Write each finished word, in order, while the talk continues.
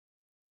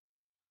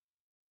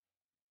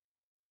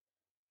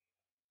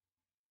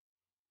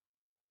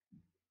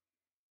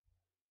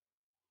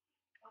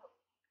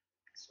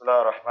بسم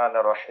الله الرحمن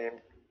الرحيم.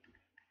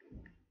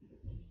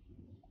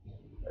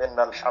 إن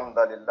الحمد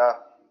لله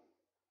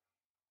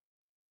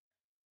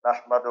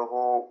نحمده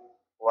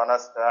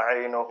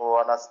ونستعينه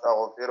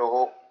ونستغفره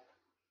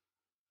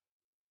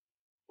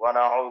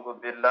ونعوذ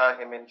بالله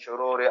من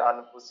شرور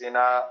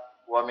أنفسنا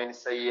ومن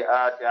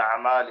سيئات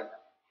أعمالنا.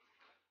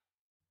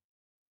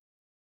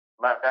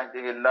 من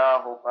يهده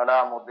الله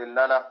فلا مضل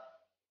له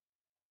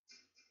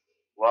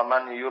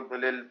ومن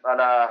يضلل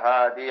فلا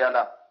هادي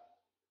له.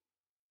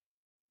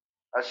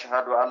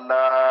 أشهد أن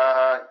لا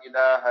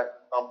إله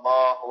إلا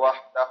الله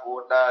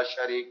وحده لا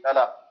شريك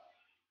له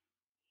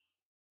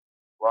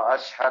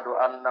وأشهد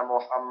أن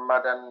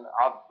محمدا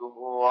عبده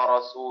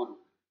ورسوله.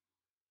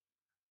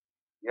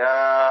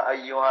 يا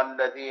أيها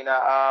الذين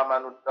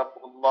آمنوا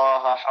اتقوا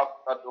الله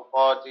حق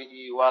تقاته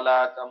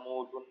ولا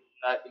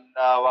تموتن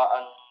إلا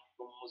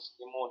وأنتم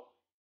مسلمون.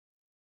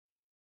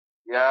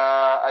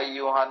 يا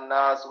أيها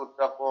الناس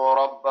اتقوا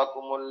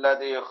ربكم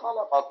الذي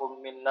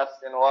خلقكم من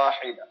نفس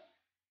واحدة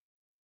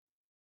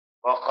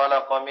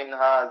وخلق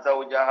منها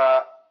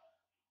زوجها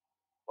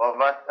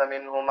وبث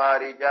منهما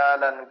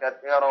رجالا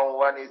كثيرا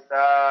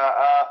ونساء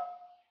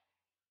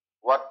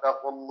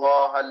واتقوا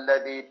الله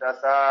الذي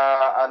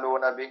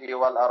تساءلون به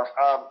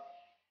والأرحام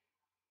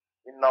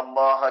إن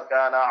الله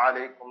كان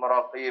عليكم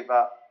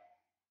رقيبا.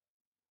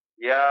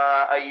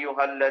 يا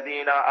أيها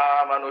الذين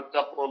آمنوا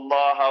اتقوا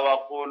الله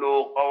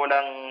وقولوا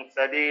قولا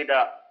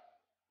سديدا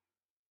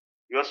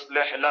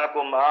يصلح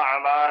لكم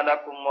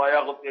أعمالكم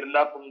ويغفر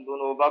لكم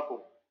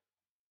ذنوبكم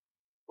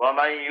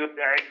ومن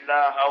يطع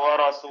الله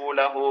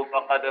ورسوله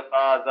فقد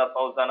فاز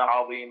فوزا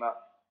عظيما.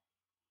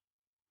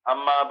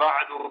 أما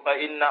بعد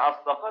فإن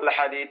أصدق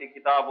الحديث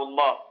كتاب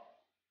الله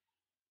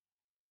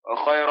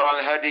وخير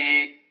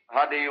الهدي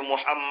هدي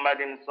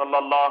محمد صلى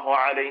الله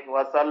عليه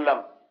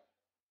وسلم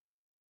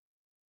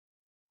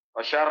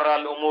وشر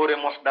الأمور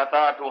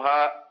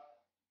محدثاتها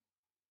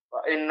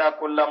فإن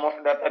كل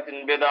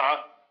محدثة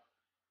بدعة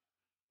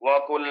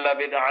وكل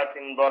بدعة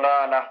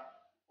ضلالة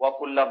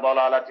وكل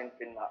ضلالة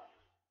في النار.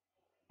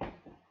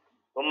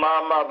 ثم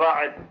أما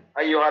بعد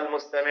أيها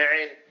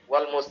المستمعين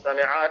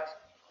والمستمعات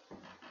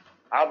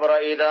عبر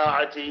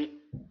إذاعة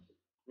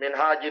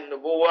منهاج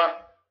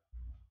النبوة،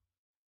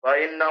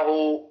 فإنه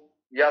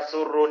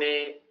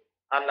يسرني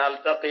أن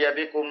ألتقي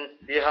بكم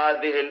في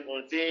هذه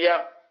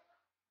الأنسية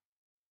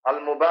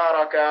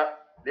المباركة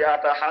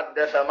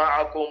لأتحدث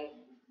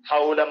معكم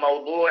حول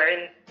موضوع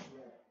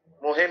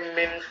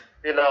مهم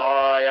في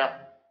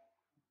الغاية.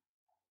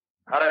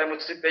 أرى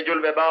مسيب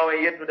جلب باوي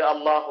يتد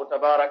الله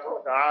تبارك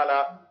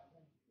وتعالى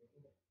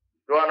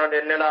دوانا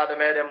دنلا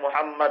دمير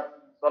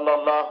محمد صلى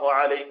الله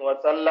عليه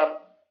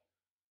وسلم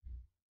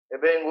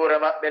بنغور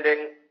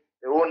مبدن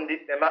wondi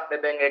be mabbe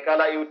ben e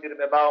kala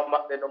yutirbe baaw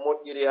mabbe no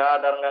modjiri ha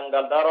darngal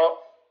ngal daro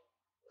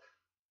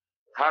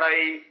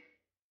haray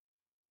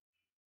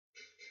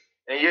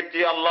en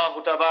yetti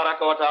Allahu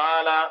tabaraka wa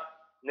taala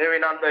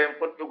newinanɗo en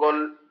fottugol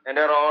e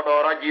nder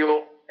oɗo radio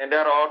e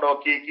nder oɗo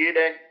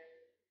kikiɗe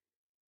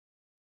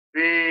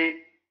fi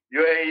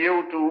yo en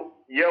yewtu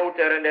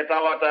yewtere nde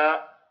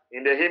tawata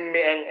inde himmi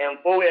en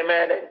fof e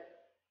meɗen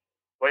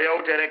ko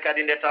yewtere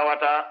kadi nde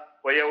tawata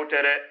ko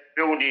yewtere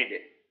fewndiide.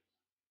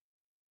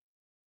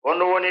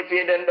 hono woni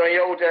fiiɗen ɗo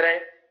yewtere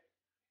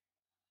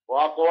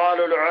wa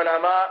aqwalu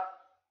ulama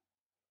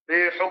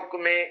fi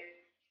hukmi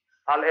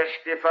al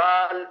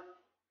ihtifal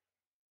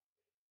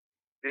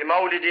bi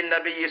mawlid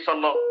an-nabiy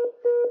sallallahu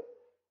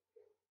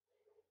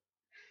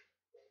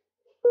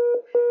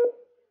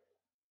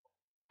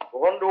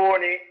honɗum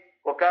woni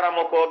ko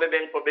karamokoɓe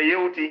ɓen ko ɓe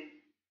yewti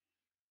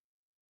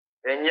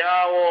e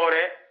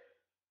ñaawore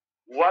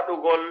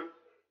waɗugol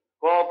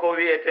ko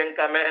wi'eten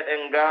ka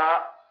meɗen ga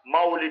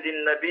mawlid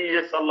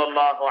an-nabiy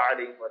sallallahu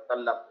alayhi wa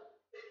sallam.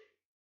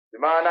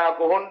 bimana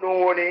ko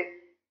honɗum woni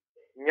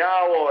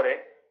ñaawore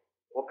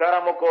ko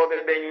karamokoɓe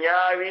ɓe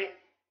ñaawi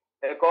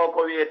e ko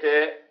wiyete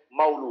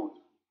mawlud.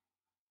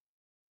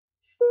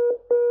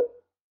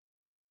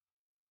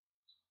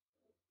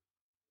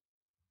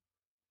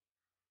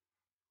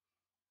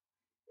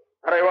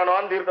 aray wono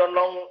andirɗon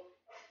noon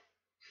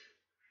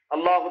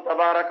Allahu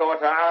tabaraka wa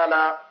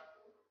ta'ala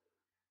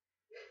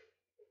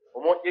o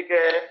moƴƴike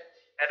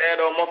e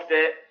ɗeɗo mofte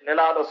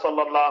nelaɗo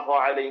sallallahu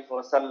alayhi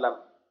wa sallam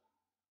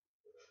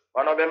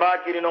wono ɓe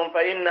makiri noon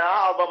fa inna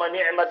a'zama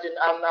ni'matin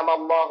an'ama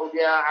Allahu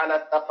biha ala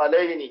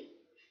athaqalayni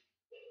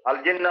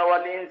aljinna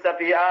wal insa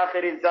fi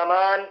akhiri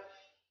zaman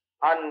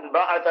an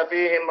ba'atha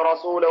fihim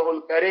rasulahu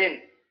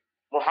alkarim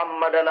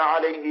muhammadan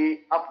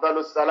alayhi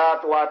afdalu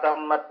salatu wa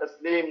atamma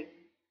at-taslim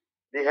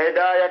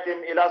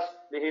لهدايتهم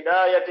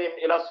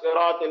إلى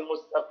الصراط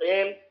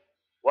المستقيم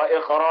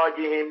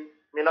وإخراجهم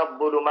من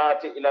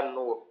الظلمات إلى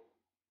النور.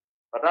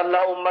 فدل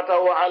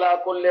أمته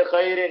على كل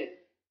خير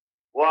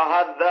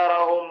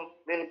وحذرهم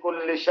من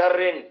كل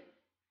شر.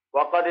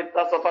 وقد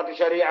اتصفت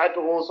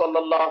شريعته صلى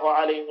الله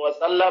عليه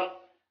وسلم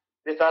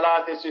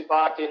بثلاث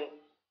صفات: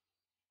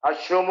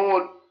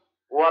 الشمول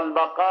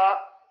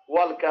والبقاء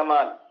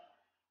والكمال،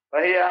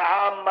 فهي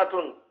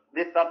عامة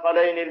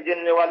للثقلين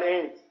الجن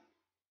والإنس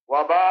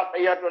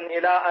وباقية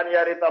إلى أن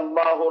يرث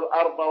الله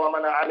الأرض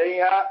ومن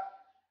عليها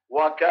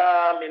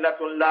وكاملة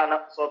لا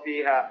نقص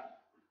فيها.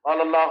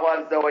 قال الله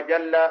عز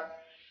وجل: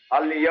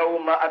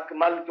 اليوم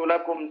أكملت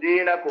لكم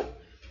دينكم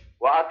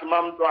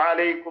وأتممت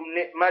عليكم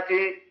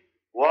نعمتي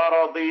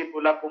ورضيت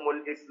لكم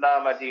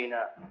الإسلام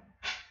دينا.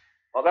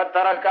 وقد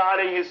ترك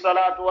عليه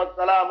الصلاة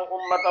والسلام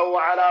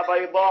أمته على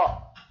بيضاء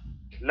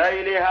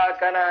ليلها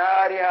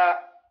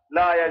كنهارها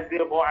لا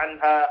يزيغ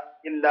عنها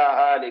إلا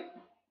هالك.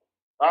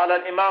 قال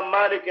الإمام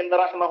مالك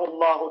رحمه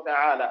الله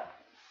تعالى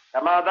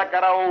كما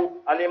ذكره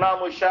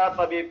الإمام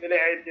الشاطبي في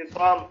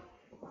الاعتصام: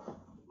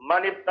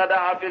 من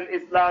ابتدع في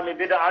الإسلام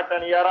بدعة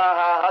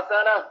يراها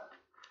حسنة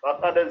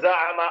فقد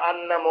زعم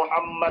أن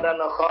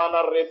محمدا خان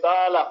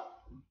الرسالة،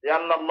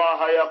 لأن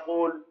الله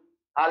يقول: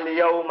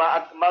 اليوم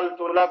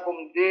أكملت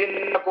لكم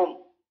دينكم،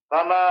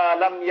 فما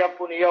لم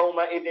يكن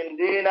يومئذ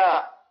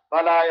دينا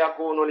فلا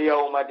يكون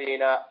اليوم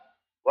دينا.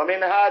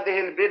 ومن هذه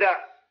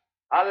البدع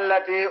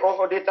التي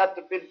أحدثت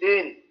في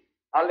الدين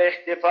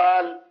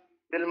الاحتفال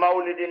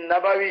بالمولد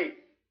النبوي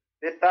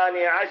في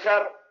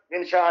 12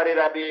 من شهر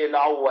ربيع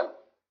الأول.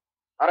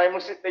 أرى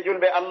مسجد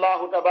جلب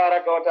الله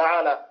تبارك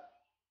وتعالى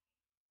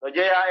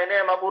وجاء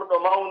إنما برد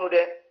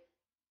مولد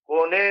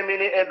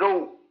كونيمني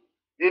إدو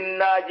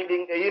dinnaji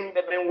ɗin e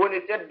yimɓe ɓen woni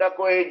tedda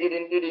koyeji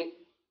ɗin ɗiɗi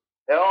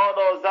e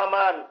oɗo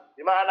zaman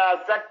bimana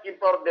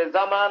sakkitorde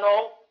zaman o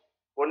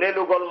ko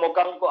nelugol mo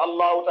kanko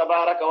allahu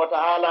tabaraka wa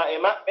taala e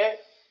maɓɓe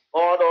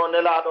oɗo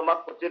nelaɗo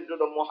makko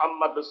tedduɗo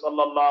muhammadu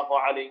sallllahu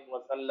alayhi wa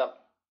sallam.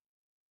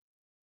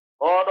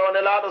 oɗo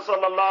nelaɗo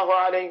sallllahu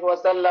alayhi wa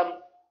sallam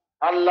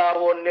allah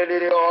won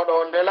neliri oɗo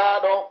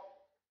nelaɗo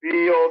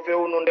fiyo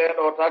fewnu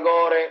ndeɗo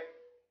tagore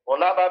o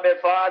naɓa ɓe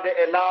faade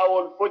e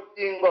laawol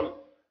foctingol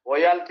o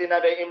yaltina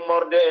ɓe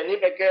immorde e ni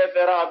ɓe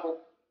keferaku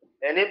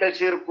e ni ɓe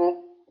shirku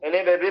e ni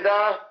ɓe bida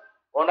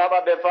o naɓa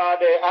ɓe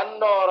faade e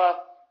annora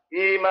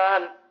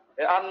iman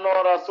e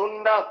annora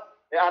sunna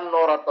e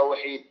annora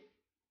tawhid.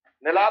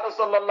 nelaɗo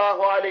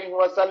sallllahu alayhi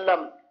wa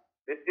sallam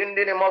ɓe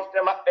tindini mofte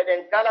maɓɓe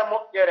ɗen kala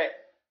moƴƴere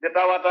nde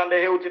tawata nde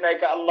hewtinay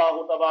ka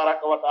allahu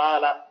tabaraka wa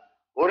taala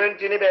o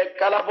rentini ɓe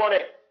kala bone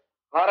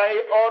haray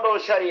oɗo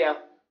sharia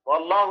ko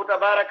allahu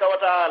tabaraka wa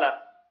taala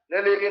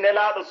neliri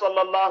nelaɗo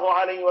sallllahu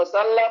alayhi wa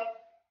sallam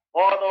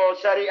oɗo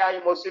sharia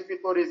mo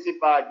sifitori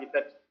sifaji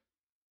tati.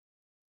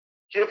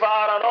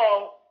 sifaara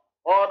noon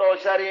oɗo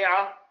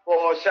sharia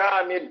ko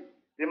shamil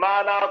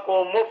bimana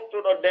ko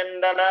moftuɗo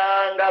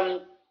dendanangal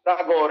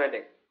tagore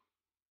nde.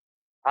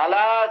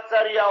 ala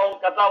sharia on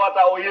ka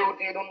tawata o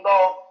yewti ɗum ɗo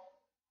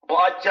o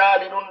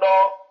accali ɗum ɗo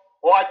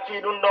o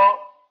acci ɗum ɗo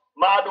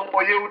ma ɗum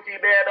o yewti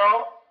ɓeeɗo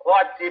o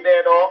acci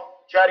ɓeeɗo.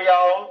 sharia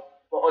on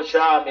ko o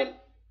shamil.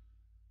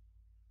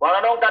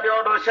 wona noon kadi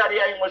oɗo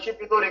sharia mo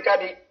sifitori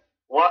kadi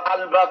wa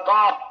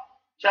albaqa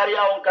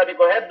sharia on kadi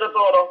ko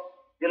heddotoɗo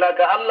gila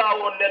ka allah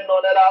won nenno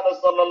nelaɗo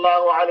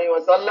sallllahu alayhi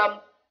wa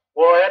sallam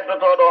o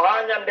heddotoɗo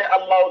ha ñande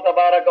allahu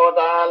tabaraka wa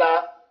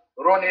taala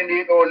roni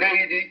ndi ɗo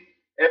leydi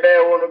e ɓe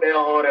wonuɓe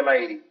hoore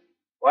mayri.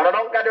 wona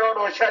noon kadi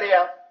oɗo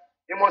sharia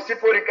imo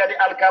sifori kadi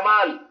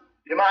alkamal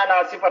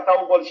bimana sifa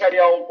tawgol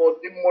sharia on ko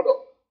timmuɗo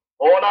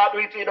o wona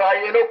ɗuytiɗo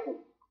hay e nokku.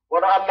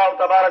 wono allahu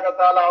tabaraka wa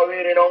taala o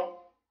wiri noon: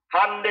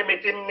 hande mi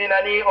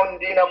timminani on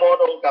diina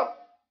moɗon kam,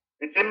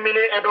 mi timmini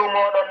e dow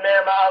moɗon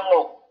nema an o,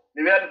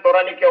 mi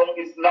weltoranike on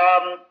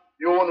islam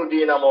yownu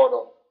diina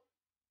moɗon.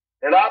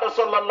 nelaɗo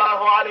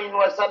sallllahu alayhi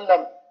wa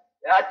sallam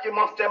e acci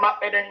mofte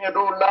maɓɓe ɗen e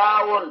dow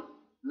laawol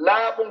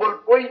laaɓugol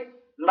poy,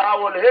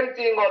 laawol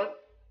heltingol.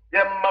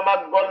 jemma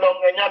maggol on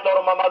e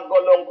ñadorma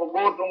maggol on ko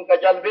gootum ka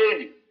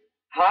jalbeeli.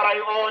 haray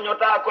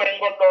oñota koye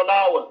ngol ɗo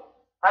laawol,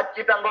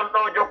 accita ngol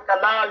ɗo jokka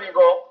laawi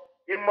goo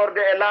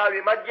immorde e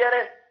laawi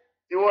majjere,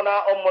 si wona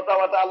on mo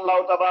tawata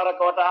allahu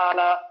tabaraka wa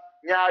taala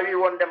ñaawi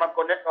wonde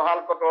makko neɗɗo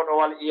halkotoɗo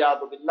wal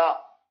iyadu billah.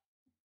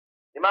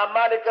 imam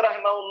malik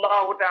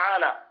rahimahullahu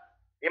taala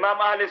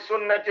imam ahli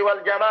sunnati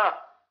wal jamaa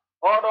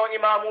oɗo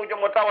imamujo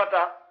mo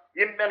tawata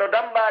yimɓe no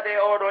dambade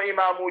oɗo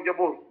imamujo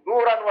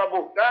duran wa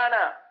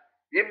buhkana.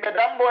 yimɓe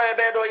dambo e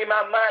ɓeɗo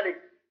imam malik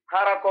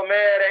hara ko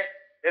mere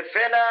e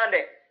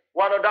fenande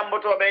wano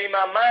dambotoɓe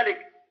imam malik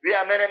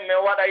wiya menen min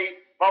waɗay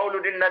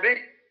mauludin nabi,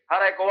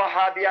 haray ko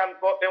wahabiyan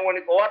ko ɓen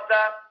woni ko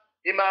watta.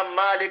 imam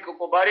malik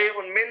ko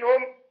bari'un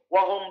minhum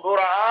wa hum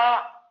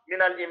bura'a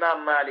min al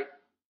imam malik.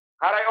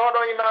 haray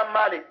oɗo imam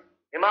malik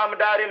imam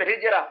daril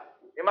hijra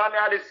imam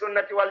ahli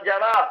sunnati wal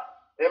jamaa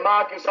ɓe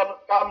maaki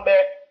kamɓe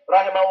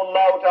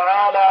rahimahullahu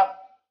taala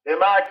ɓe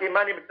maaki: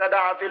 man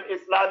ibtada'a fil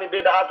islami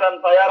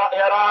bid'atan fa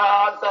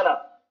yaraha hasana.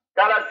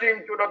 kala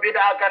sincuɗo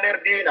bid'a ka nder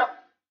diina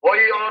o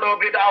yi oɗo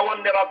bid'a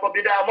wondema ko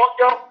bid'a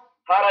moƴƴo,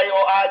 haray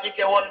o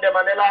aajike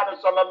wondema nelaɗo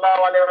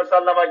sallllahu alayhi wa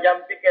sallam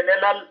jampike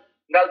nelal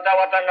ngal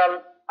tawata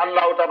ngal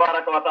allahu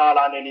tabaraka wa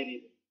taala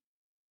neliriɓe.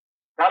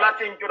 kala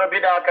sincuɗo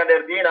bid'a ka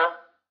nder diina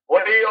o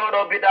yi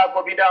oɗo bid'a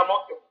ko bid'a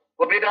moƴƴo,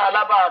 ko bid'a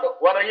labaɗo,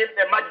 wono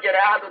yimɓe majjere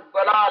ahlu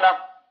dalala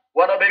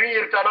wono ɓe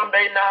wiirta noon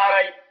ɓe inna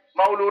haray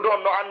mawludu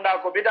on no anda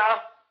ko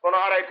bid'a kono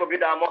haray ko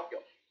bid'a moƴƴo.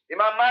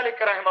 imam malik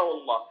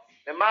rahimahullah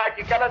ɓe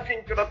maaki kala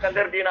sincuɗo ka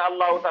nder diina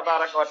allahu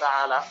tabaraka wa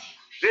taala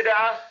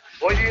bid'a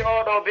o yi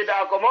oɗo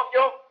bid'a ko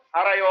moƴƴo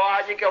ara yo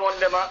aajike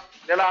wondema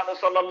nelaɗo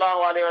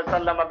sallllahu alayhi wa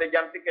sallam ɓe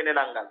jampike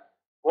nelal ngal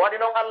waɗi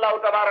noon allahu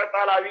tabaraka wa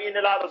taala wi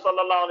nelaɗo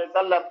sallllahu alayhi wa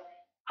sallam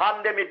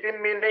hande mi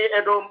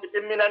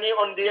timminani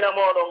on dina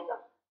moɗon ka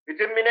mi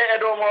timmine e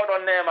dow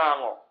moɗon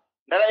nemago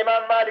nana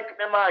imam malik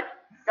ɓe maaki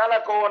kala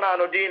ko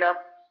wonano dina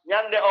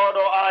ñande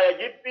oɗo aya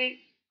jippi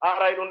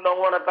aray ɗum ɗon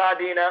wonata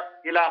dina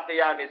ila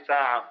qiyami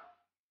saa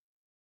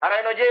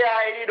arayno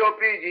jeeya e ɗiɗo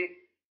piiji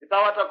ɗi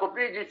tawata ko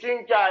piiji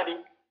sincaɗi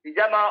ɗi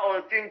jama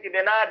on sinki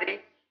ɓe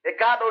naadi e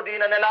kaɗo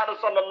dina nelaɗo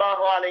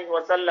sallllahu alayhi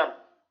wa sallam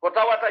ko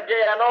tawata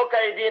jeeyano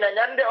kay dina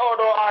ñande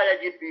oɗo aya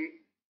jippi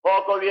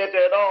o ko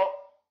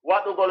wiyeteɗo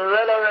waɗugol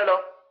welo welo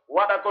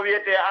waɗa ko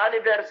wiyete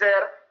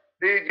anniversaire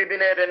piiji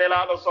binede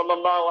nelaɗo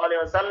sallllahu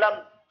alayhi wa sallam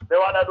ɓe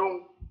waɗa ɗum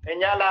e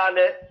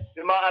ñalande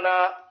ɓe ma'ana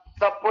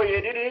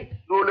 12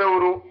 ɗu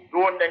lewru ɗu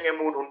wonɗen e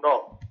muɗum ɗo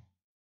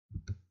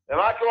ɓe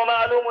maki wa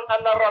malumun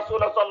anna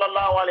rasula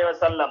sallllahu alayhi wa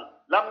sallam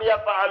lam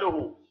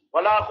yafaluhu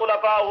wala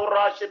khulafa'uhu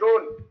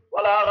rashidun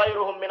wala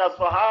ghayruhum min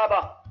alsahaba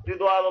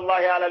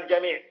ridwanullahi ala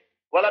aljami'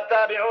 wala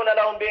التابعون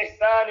لهم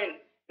بإحسان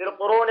في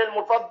القرون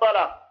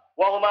المفضلة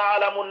وهم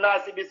أعلم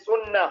الناس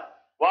بالسنة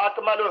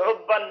وأكمل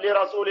حبا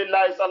لرسول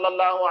الله صلى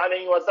الله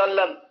عليه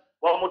وسلم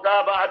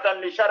ومتابعة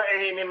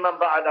لشرعه ممن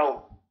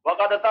بعدهم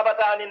وقد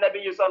ثبت عن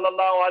النبي صلى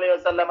الله عليه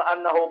وسلم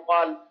أنه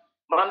قال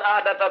من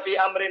أحدث في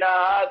أمرنا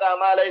هذا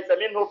ما ليس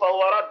منه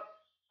فهو رد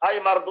أي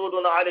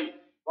مردود عليه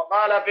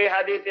وقال في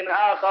حديث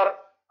آخر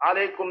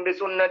عليكم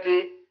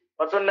بسنتي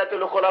وسنة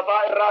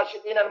الخلفاء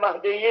الراشدين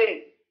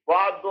المهديين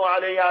وعضوا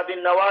عليها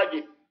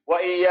بالنواجذ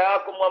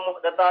وإياكم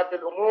ومحدثات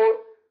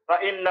الأمور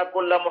فإن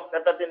كل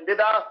محدثة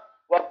بدعة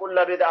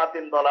وكل بدعة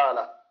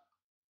ضلالة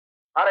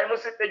أرى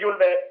مسجد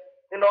جلبة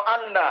إنه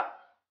أندا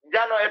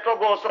جانو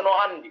إتوغو سنو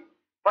أندي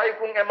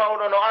فايكون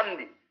إماونو نو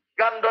أندي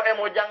غاندو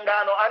إمو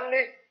جانغانو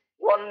أندي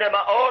وندما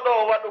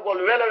أودو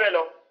وادوغول ويلو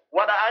ويلو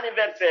ودا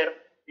anniversaire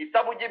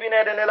itabu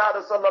jibinede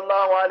nelaɗo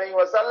sallllahu alayhi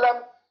wa sallam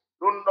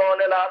ɗum ɗo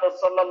nelaɗo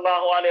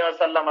sallllahu alayhi wa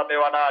sallam ɓe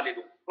waɗali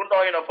ɗum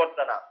ɗo ino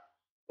fottana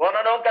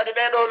wono noon kadi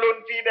ɓeɗo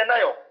lontiɓe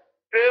nayo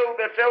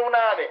fewɓe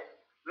fewnaɓe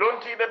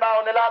lontiɓe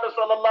ɓawo nelaɗo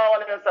sallllahu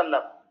alayhi wa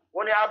sallam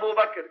woni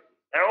aboubacre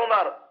e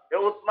oumar e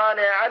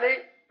ousmane e ali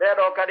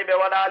ɓeɗo kadi ɓe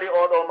waɗali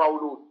oɗo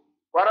mawlud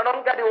wono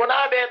noon kadi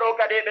wona ɓeɗo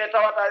kadi ɓe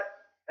tawata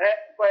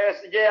koye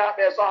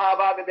jeeyaɓe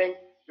sahabaɓe ɓen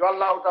yo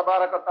allahu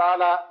tabaraka wa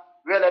taala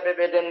weleɓe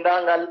ɓe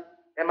dendagal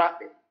e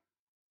maɓɓe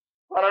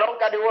wono noon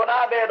kadi wona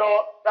ɓeɗo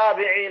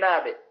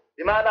tabi'inaɓe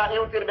imana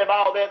iwtirɓe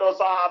ɓawo ɓeɗo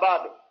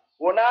sahabaɓe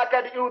wona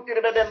kadi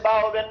iwtirɓe ɓen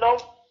ɓawo ɓen ɗon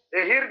e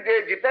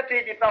hirdeji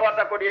tatiɗi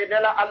tawata ko ɗi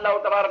nela allahu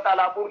tabaraka wa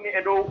taala ɓurni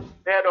e dow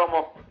ɓeɗo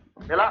mofte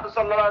nelaɗo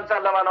sallallah alih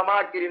sallam no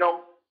makiri noon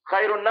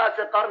hayru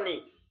nnasi qarni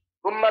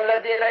thumma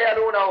alladina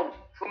yalunahum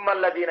thumma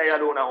alladina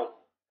yalunahum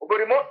o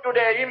ɓuri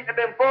moƴƴude e yimɓe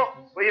ɓen fof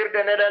ko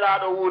hirde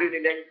nelelaɗo wurini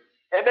nden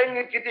eɓen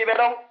ŋikkitiɓe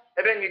ɗon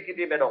eɓen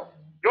ŋikkitiɓe ɗon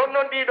jon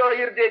noon ɗiɗo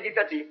hirdeji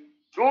tati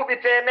duuɓi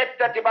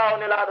temettati ɓawo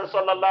nelaɗo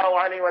sallllahu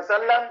alayhi wa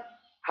sallam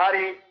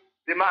hari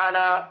bi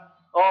ma'ana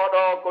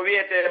oɗo ko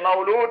wiyete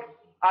mawlud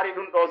ari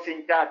ɗum ɗo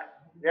sincaka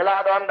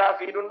nelaɗo anda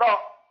fi ɗum ɗo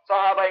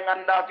sahaba en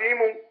anda fi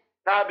mum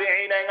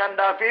tabi'ina en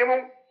anda fi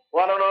mum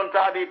wono noon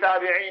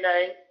tabi'ina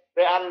en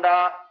ɓe anda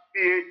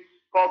fi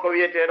koko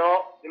wiyeteɗo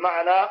bi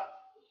ma'ana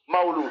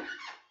mawlud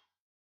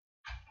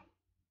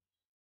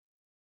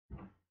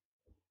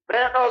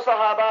ɓeɗo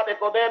sahabaɓe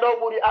ko ɓeɗo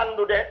ɓuri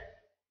andude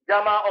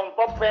jama on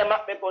fof ɓe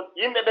maɓɓe ko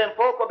yimɓe ɓen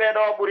fof ko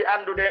ɓeɗo ɓuri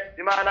andude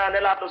bi ma'ana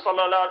nelaɗo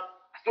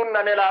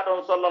sunna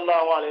nelaɗon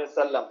sallllahu alayhi wa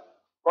sallam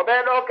ko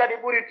ɓeɗo kadi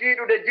ɓuri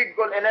tiiɗude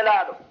jiggol e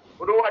nelaɗo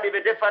ko ɗum waɗi ɓe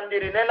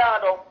defandiri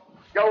nelaɗo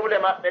jawle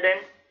maɓɓe ɗen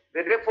ɓe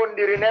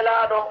defondiri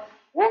nelaɗo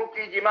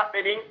wonkiji maɓɓe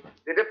ɗin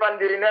ɓe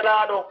defandiri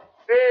nelaɗo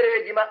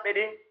feereji maɓɓe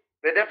ɗin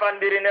ɓe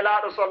defandiri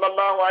nelaɗo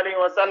sallllahu alayhi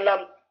wa sallam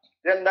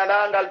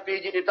dendanagal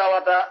piiji ɗi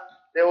tawata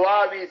ɓe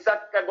wawi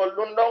sakkagol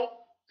ɗum ɗon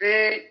fi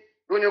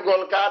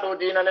duñugol kaɗo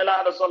dina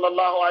nelaɗo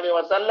sallllahu alayhi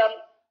wa sallam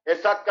e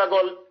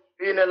sakkagol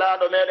fi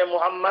nelaɗo meɗen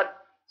muhammad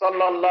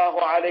sallllahu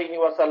alayhi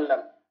wa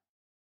sallam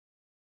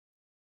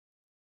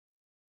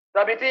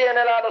tabiti e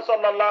nelaɗo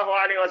sallllahu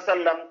alayhi wa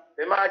sallam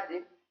ɓe maki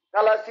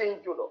kala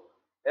sincuɗo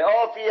e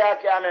o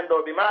fiyaki amen ɗo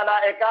ɓe mana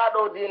e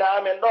kaɗo dina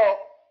amen ɗo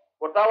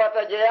ko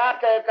tawata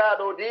jeyaka e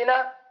kaɗo dina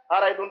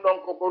haray ɗum ɗon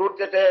koko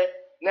ruttete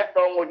neɗɗo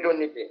on o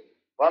jonnite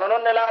wono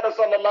noon nelaɗo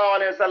sallllahu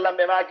alayhi wa sallam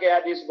ɓe maki e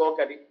hadis go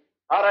kadi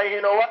haray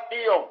hino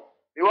waɗɗi on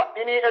mi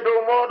waɗɗini e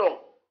dow moɗon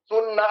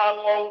sunna an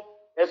on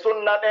e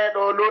sunna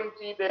ɓeɗo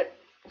lontiɓe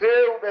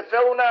fewɓe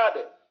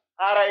fewnaɓe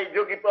haray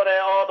jogitore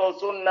oɗo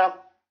sunna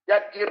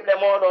jakkirɗe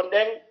moɗon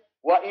ɗen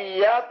wa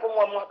iyakum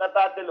wa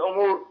muhdathatil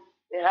umur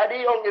e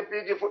haɗi on e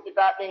piiji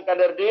fuɗɗita ɗin ka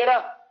nder dina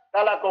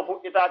kala ko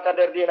fuɗɗita ka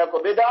nder dina ko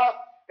bida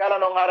kala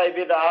noon haray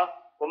bida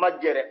ko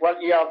majjere wal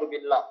iyadu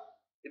billah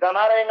itan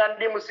haray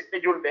gandi musidɓe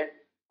julɓe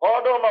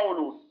oɗo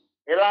mawlud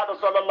elaɗo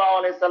sallllahu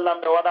alayhi wa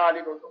sallam ɓe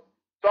waɗali ɗum ɗo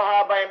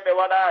sahaba en ɓe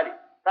waɗali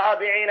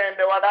tabi'ina en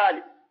ɓe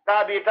waɗali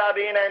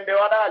tabi'ina en ɓe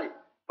waɗali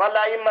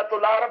walla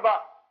immatul arba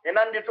e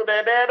nandituɓe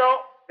ɓeɗo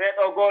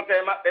ɓeɗo goto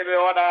e maɓɓe ɓe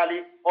waɗali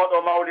oɗo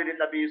mawlidi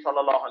nabi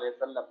sallllahu alayhi wa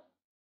sallam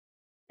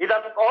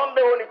idan ko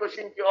homɓe woni ko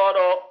sinki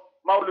oɗo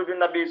mawludu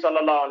nabi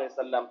sallallahu alayhi wa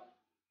sallam.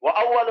 wa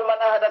awalu man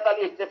ahdatha al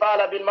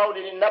ihtifala bil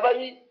mawlid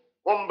an-nabawi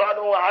hum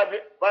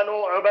banu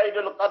ubayd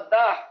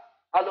al-qaddah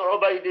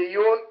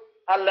al-ubaydiyun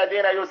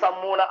alladhina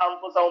yusammuna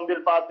anfusahum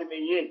bil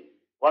fatimiyin,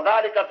 wa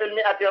dhalika fi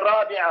al-mi'ati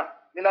ar-rabi'a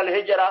min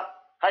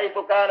al-hijra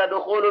haythu kana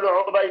dukhulu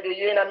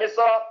al-ubaydiyin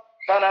misra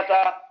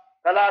sanata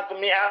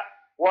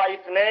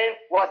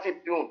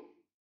 362.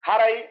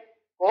 haray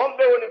ko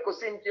homɓe woni ko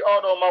sinki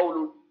oɗo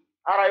mawlud.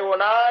 haray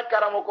wona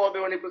karamokoɓe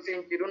woni ko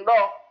sinki ɗum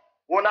ɗo,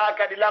 wona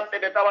kadi lamɓe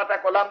ɓe tawata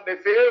ko lamɓe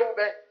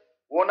fewɓe,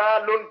 wona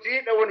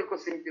lontiɓe woni ko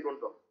sinki ɗum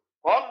ɗo.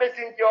 ko homɓe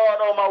sinki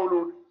oɗo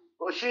mawlud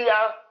ko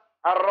shi'a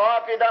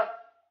arrafida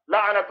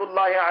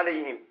la'natullahi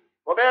alayhim,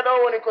 ko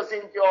ɓeɗo woni ko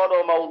sinki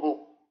oɗo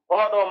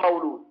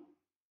mawlud.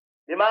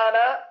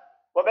 bimana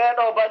ko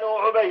ɓeɗo banu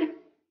ubayd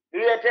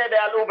wiyeteɓe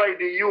al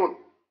ubaydiyun,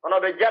 hono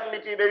ɓe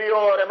jammitiɓe wi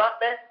hoore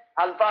maɓɓe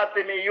al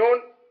fatimiyun,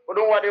 ko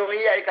ɗum waɗi o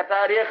wiya ka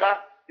tariha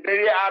ɓe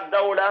wiya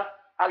dawla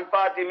al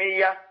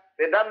fatimiya,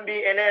 ɓe dambi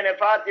e nene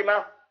fatima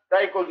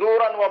tawi ko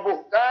zuran wa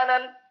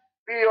buhtanan,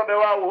 fiyo ɓe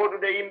wawi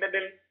hoɗude yimɓe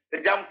ɓen ɓe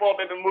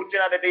jamfoɓe ɓe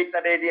murtinaɓe ɓe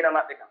itta ɗe dina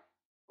maɓɓe kam.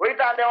 ko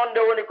hitande on nde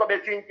woni koɓe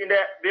sinki nde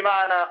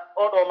bimana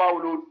oɗo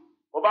mawlud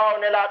ko ɓawo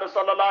nelaɗo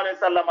sallallahu alayhi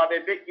wa sallam ɓe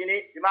feƴƴini,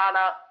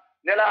 bimana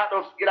nelaɗo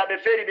gila ɓe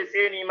feri ɓe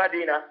seeni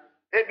madina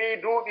heɓi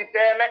duuɓi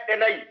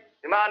 400,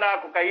 bimana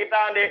ko ka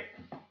hitande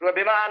to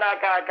bimana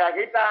ka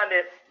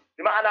hitande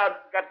bimana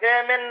ka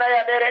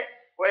 400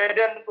 ko e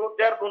nder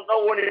ɗum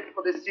ɗon woni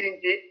koɓe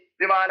sinki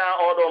bimana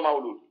oɗo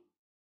mawlud.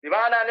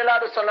 bimana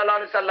nelaɗo sallallahu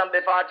alayhi wa sallam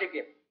ɓe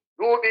fatiki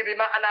duuɓi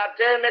bimana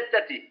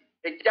 350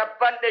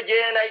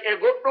 e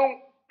goɗɗum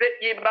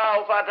feƴƴi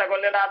ɓaawo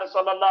fatagol nelaɗo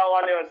sallallahu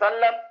alayhi wa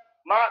sallam,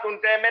 ma ɗum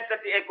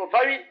 300 e ko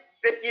fawi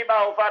feƴƴi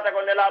ɓaawo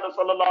fatagol nelaɗo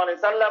sallallahu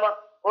alayhi wa sallam.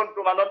 on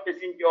tuma noon ɓe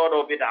sinki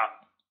oɗo bida.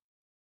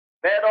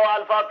 ɓeɗo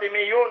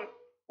alfatimiyun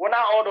wona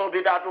oɗo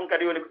bida tun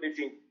kadi woni ko ɓe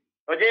sinki.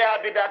 no jeeya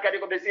bida kadi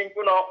ko ɓe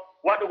sinkuno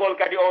waɗugol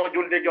kadi o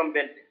julde joom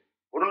bente,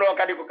 ɗum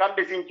kadi ko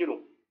kamɓe sinki ɗum.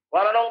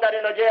 wala noon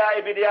kadi no jeeya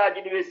e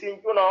bidiyaji ɗi ɓe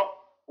sinkuno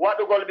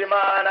waɗugol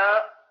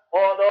bimana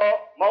oɗo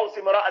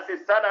mawsim ra'si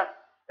sana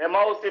e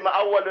mawsim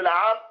awwalul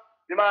am,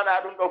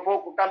 bimana ɗum ɗo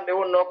fof ko kamɓe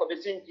wonno ko ɓe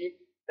sinki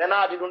ɓe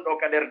naaɗi ɗum ɗo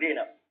ka nder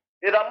dina.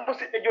 idan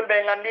musidɓe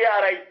julɓe gandi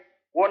aray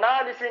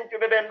wonaali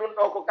sincuɓe ɓen ɗum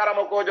ɗo ko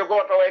karamokojo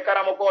goto e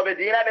karamokoɓe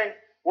dina ɓen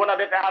wona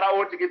ɓe ɓe ara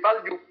o tigi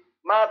falju,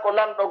 ma ko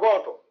lamɗo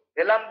goto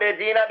e lamɓe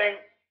dina ɓen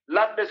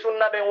lamɓe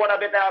sunna ɓen wona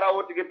ɓe ɓe ara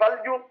o tigi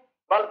falju,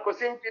 bal ko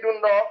sinki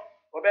ɗum ɗo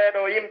ko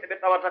ɓeɗo yimɓe ɓe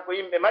tawata ko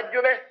yimɓe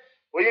majjuɓe,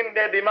 ko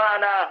yimɓe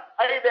bimana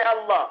ayɓe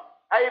Allah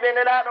ayɓe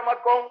nelaɗo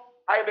makkon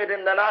ayɓe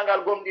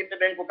dendanagal gomɗinɓe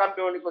ɓen ko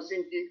kamɓe woni ko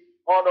sinki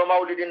oɗo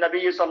mawlidi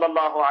nabiyi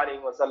sallallahu alayhi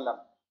wa sallam.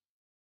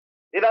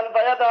 idan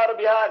fa yadharu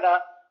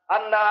bihada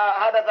أنها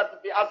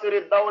حدثت في عصر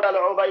الدولة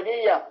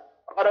العبيدية،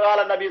 وقد قال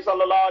النبي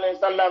صلى الله عليه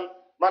وسلم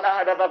من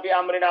أحدث في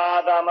أمرنا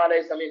هذا ما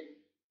ليس منه.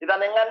 إذا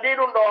نغندي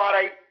دون دو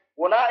هاري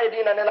ونا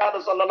إدينا نلادو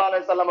صلى الله عليه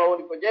وسلم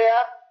هوني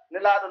كجيا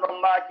نلادو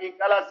نماكي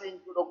كلا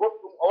سينكو دو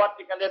غوتوم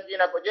أواتي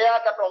كالدينا كجيا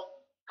كتون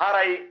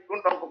هاري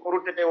دون دون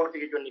كوروتي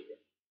ورتي جونيك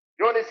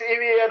جوني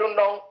سيوي دون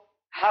دون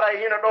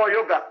هاري هنا دو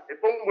يوغا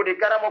بونغو دي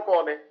كرامو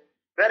كوبي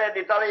بره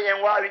دي تاوي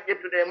ين واوي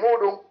جيتودي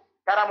مودوم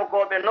كرامو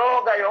كوبي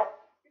نوغا يو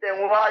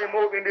en waawi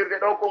moɓindirde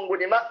ɗo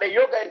konngudi maɓɓe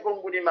yoga e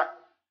konngudi maɓɓe.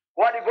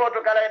 waɗi gooto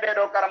kala e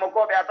ɓeeɗo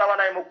karamokoɓe a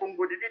tawanay mo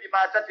konngudi 2 ma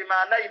 3 ma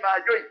 4 ma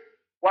 5,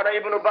 wona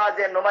ibnu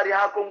basi en no mari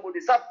haa konngudi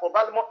 10,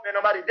 bal moɓɓe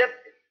no mari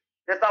defte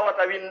te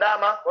tawata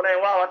windama, kono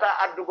en wawata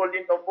addugol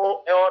ɗin ɗon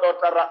fof e oɗo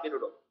tan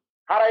raɓɓiɗuɗo.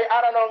 haray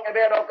ara noon e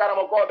ɓeeɗo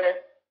karamokoɓe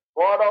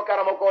ko oɗo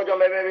karamokojo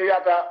ɓe ɓe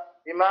wiyata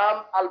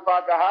imam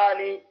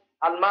al-fakahani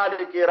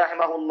al-maliki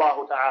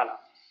rahimahullahu ta'ala.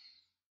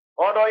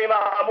 oɗo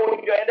imam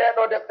amujo e nde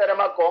ɗo deftere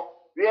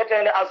makko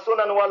wiyetende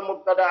as-sunan wal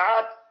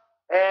mubtada'at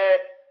e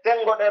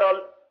tengoɗerol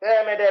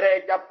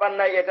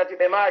 153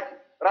 ɓe maaki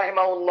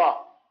rahimahullah.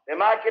 ɓe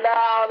maaki la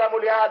a'lamu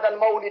li hadha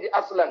al-mawlid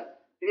aslan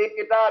fi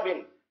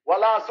kitabin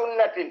wala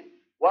sunnatin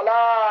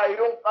wala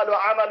yunqalu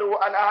amalu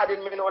an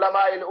ahadin min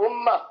ulama'i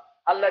al-umma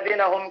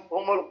alladhina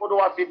hum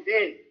al-qudwa fi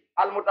ad-din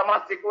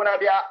al-mutamassikuna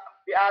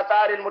bi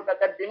athari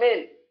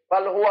al-mutaqaddimin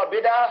bal huwa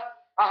bid'ah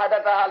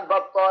ahdathaha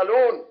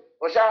al-battalun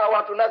wa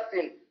shahawatu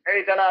nafsin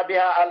اعتنى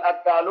بها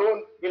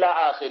الأكالون إلى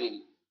آخره.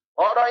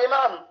 أودو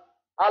إمام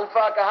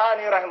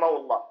الفاكهاني رحمه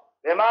الله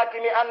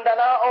لماكن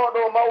عندنا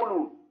أودو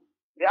مولود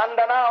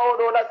لأندنا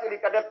أودو نسل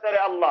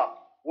كدفتر الله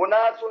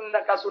وناس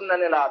كسنة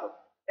نلادو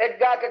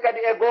إجاك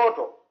كدي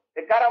إغوتو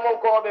إكرمو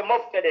كوبي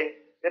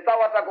مفتدين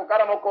إتواتكو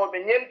كرمو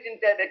كوبي نيمتين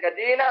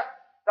كدينة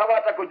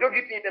تواتكو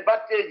جوجيتي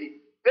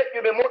بباتيجي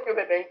فكيو بموكيو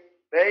ببين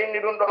بيني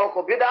دون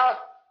كو بدا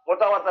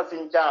متواتا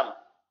سنجام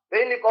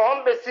بيني كو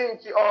هم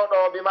بسنجي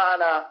أودو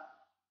بمعنى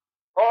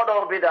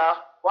oɗo bida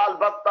ko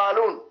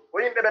albattalun ko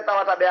yimɓe ɓe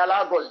tawata ɓe ala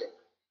golle,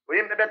 ko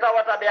yimɓe ɓe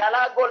tawata ɓe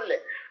ala golle,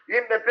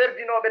 yimɓe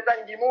perdinoɓe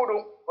tangi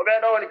muɗum ko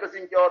ɓeɗo woni ko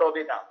sinki oɗo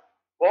bida.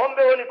 ko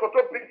homɓe woni ko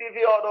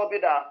toppitifi oɗo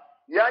bida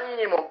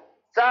yanñimo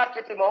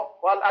sakitimo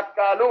ko al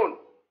akkalun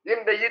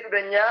yimɓe yiɗuɓe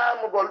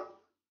ñamugol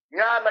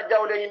ñaama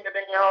jawle yimɓe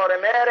ɓen e hoore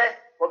mere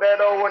ko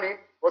ɓeɗo woni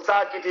ko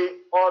sakiti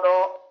oɗo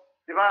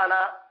bimana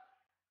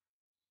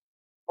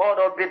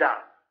oɗo bida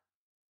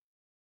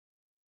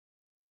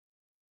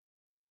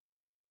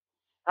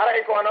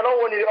haray ko hono noon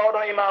woniri oɗo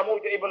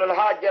imamujo ibnu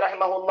lhaji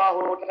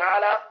rahimahullahu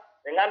taala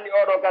ɓe gandi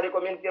oɗo kadi ko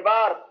min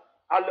kibar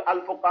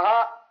alfuqaha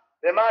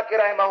ɓe maki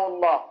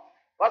rahimahullah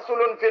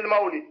faslun fil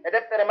mawlid e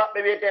deftere maɓɓe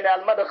wiyetende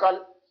almadkhal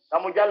ka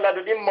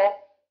mujalladu ɗimmo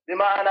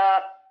bimana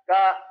ka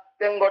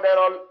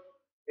tengoɗerol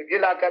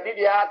gila ka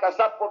ɗiɗi ha ka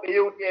sappo ɓe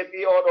yewti e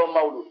fi oɗo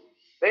mawlud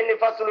ɓenni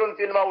faslun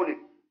fil mawlid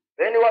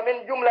ɓenni wa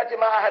min jumlati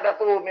ma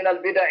ahdathuhu min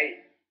albidai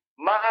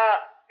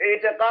maa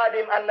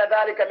itiqadim anna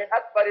dhalika min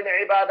akbari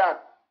libadat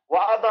wa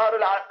adharu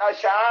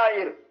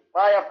alshaa'ir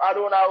ma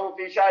yaf'alunahu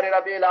fi shahri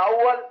rabi'il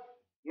awwal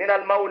min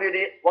almawlid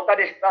wa qad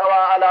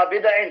ihtawa ala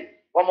bid'in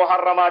wa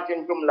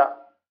muharramatin jumla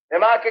e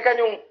maki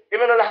kañum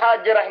ibnu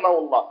alhaji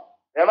rahimahullah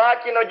e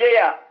maki no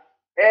jeeya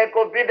e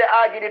ko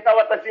bid'aaji ɗi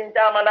tawata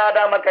sincama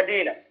naadama ka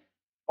diina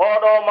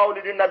oɗo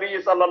mawlidi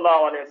nabiyi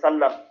sallllahu alayhi wa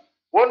sallam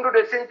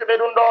wondude sintuɓe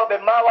ɗum ɗo ɓe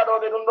ma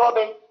waɗoɓe ɗum ɗo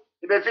ɓen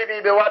iɓe fiɓi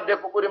ɓe wadde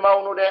ko ɓuri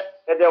mawnude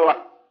e dewal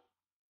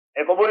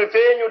e ko ɓuri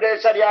feeñude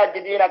sariyaji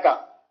diina ka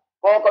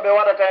ko ko ɓe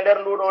waɗata e nder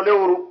nduɗo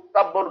lewru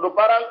sabbordu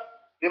paran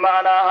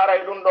bimana haray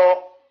ɗum ɗo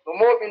no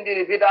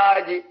moɓindiri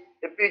bid'aaji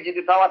e piiji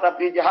ɗi tawata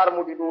piiji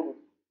harmuɗi ɗuɗum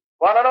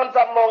wona noon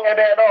sammon e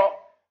ɓeɗo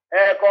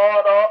e ko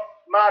oɗo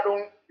ma ɗum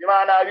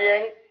bimana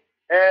wiyen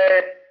e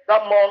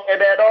sammon e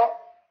ɓeɗo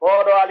ko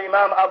oɗo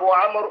alimam abou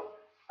amr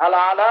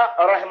العلاء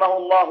رحمه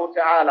الله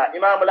تعالى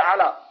إمام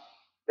العلاء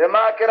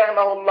بماك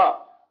رحمه الله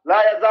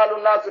لا يزال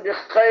الناس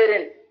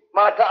بخير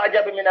ما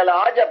تعجب من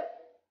العجب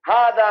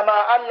هذا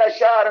ما أن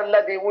الشهر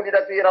الذي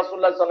ولد فيه رسول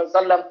الله صلى الله عليه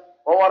وسلم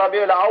وهو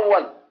ربيع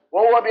الأول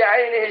وهو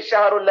بعينه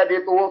الشهر الذي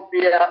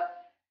توفي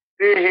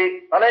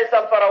فيه فليس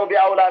الفرح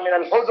بأولى من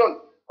الحزن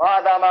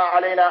وهذا ما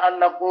علينا أن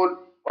نقول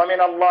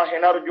ومن الله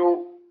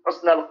نرجو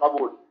حسن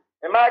القبول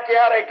ماك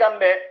يا ريكم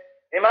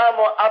إمام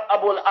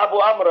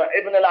أبو عمرو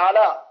ابن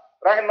العلاء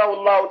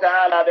rahimahullahu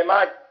taala ɓe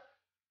maaki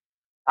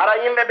ara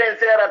yimɓe ɓen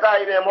seerata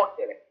e ɓe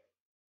moƴƴere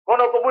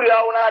kono ko ɓuri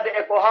hawnade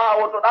e ko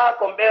haawotoɗa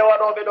kon ɓe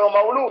waɗoɓe ɗo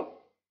mawlud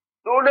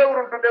ɗu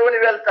lewru ndu ɓe woni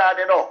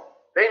weltade ɗo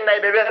ɓe innayi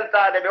ɓe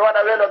weltade ɓe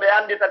waɗa welo ɓe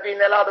andita fi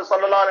nelaɗo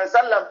sallllahu alih wa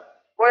sallam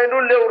koye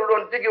ndun lewru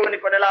ɗon tigi woni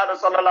ko nelaɗo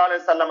sallllahu alih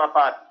wa sallam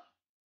faati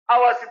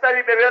awa si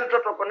tawi ɓe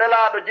weltoto ko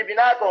nelaɗo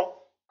jibina kon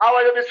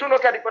awa yoɓe suno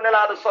kadi ko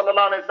nelaɗo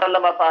sallllahu alih wa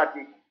sallam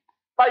faati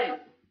fayi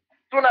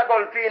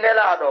sunagol fi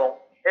nelaɗo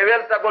e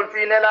weltagol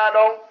fi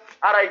nelaɗon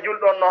aray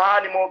julɗon no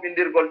haani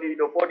moɓindirgol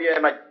ɗiɗo foɗi e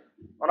majji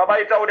hono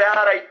ɓay tawde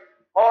aray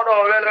oɗo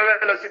welo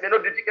welo si ɓe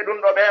nodditike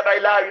ɗum ɗo ɓe heɓay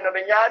laawi no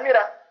ɓe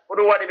ñaamira ko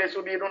ɗum waɗi ɓe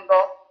suɓi ɗum ɗo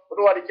ko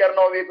ɗum waɗi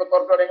ceerno wi ko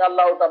tortoɗen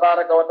allahu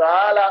tabaraka wa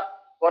taala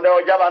ko nde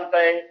o jaɓanta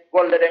en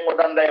golle ɗen o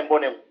danda en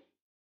bonem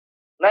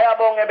naya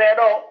ɓon e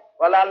ɓeɗo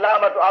wala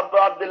allamatu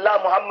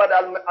abdullah mouhammad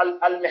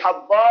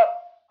almihabbar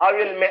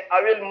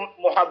awil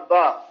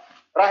muhabbar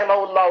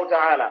rahimahullahu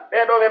taala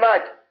ɓeɗo ɓe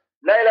maaki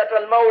laylata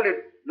almawlid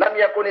lam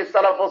yakun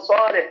salafu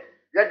salih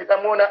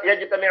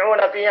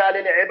يجتمعون فيها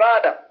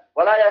للعبادة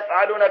ولا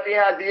يفعلون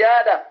فيها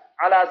زيادة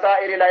على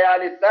سائر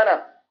ليالي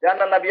السنة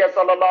لأن النبي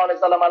صلى الله عليه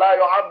وسلم لا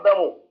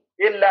يعظم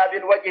إلا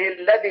بالوجه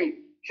الذي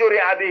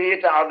شرع به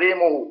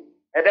تعظيمه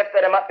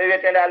دفتر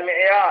مأبيتين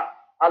المعياء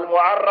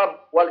المعرب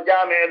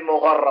والجامع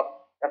المغرب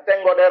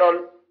كتنغو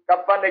ديرول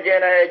كفان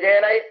جينا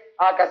جيناي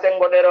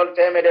كسنغو ديرول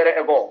تيمدر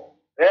إغو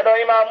ريدو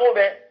إمامو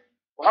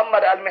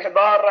محمد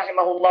المحبار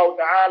رحمه الله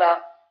تعالى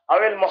أو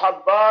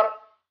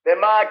المحبار ɓe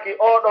maaki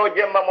oɗo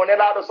jemma mo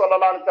nelaɗo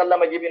sallallah alih w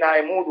sallam jibina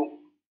e muɗum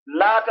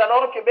laata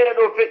noon ko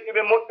ɓeeɗo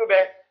feƴƴuɓe moƴƴuɓe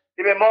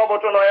iɓe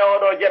moɓotono e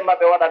oɗo jemma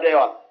ɓe waɗa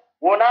dewal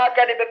wona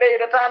kadi ɓe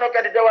ɓeydatano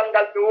kadi dewal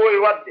ngal ɓe wowi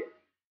wadde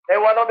e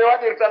wono ɓe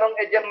waɗirta noon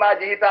e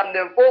jemmaji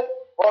hitanden fof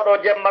oɗo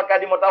jemma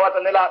kadi mo tawata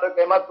nelaɗo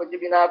koye makko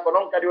jibina ko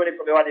noon kadi woni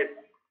ko ɓe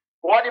waɗirta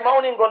ko waɗi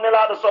mawningol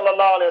nelaɗo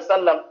sallllahu alih wa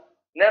sallam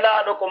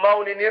nelaɗo ko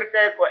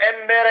mawninirte ko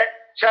embere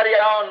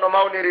sharia on no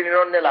mawnirini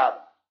noon nelaɗo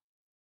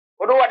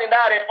ko ɗum waɗi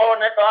ndaare o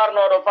neɗɗo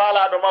arnoɗo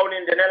faalaɗo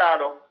mawninde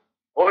nelaɗo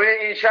o wi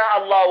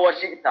inchallahu wa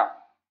shi'ta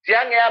si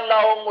hange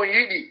allah on mo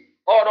yiɗi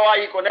oɗo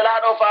ayi ko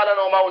nelaɗo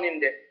faalano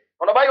mawninde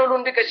hono ɓayi o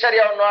lundike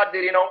sharia on no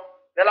addiri noon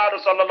nelaɗo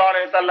sallllahu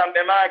alayhi wa sallam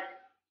ɓe maaki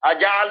a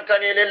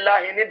jaaltani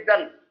lillahi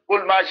niddan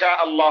qul ma sha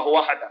allahu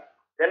wahda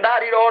ɓe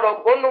ndaari ɗo oɗo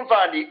gonɗum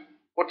faandi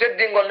ko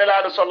teddingol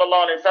nelaɗo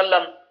sallllahu alayhi wa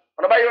sallam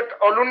hono ɓayi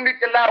o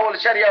lundike laawol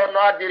sharia on no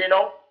addiri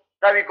noon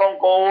tawi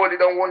konko o wooli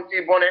ɗon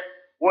wonti bone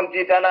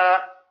wonti tana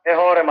e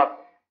hoore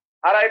makko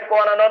aray ko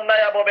wona noon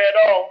nayabo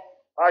ɓeɗo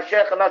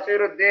cheikh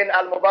nasiruddin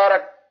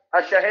almoubarak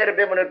alshahir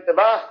bibne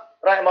ittibah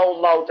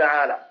rahimahullahu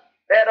taala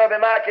ɓeɗo ɓe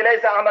maaki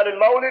laysa amalu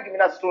lmawlid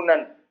min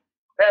assunnan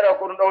ɓeɗo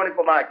ko ɗum ɗo woni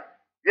ko maaki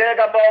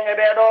jeegam bon e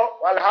ɓeɗo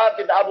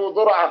alhafid abu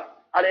dura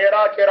al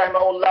iraqi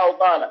rahimahullahu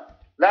qala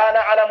la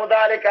nalamu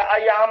dhalika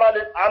ay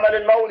amalu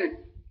lmawlid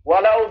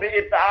walaw bi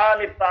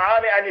it'ami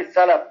ltaami ani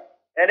salaf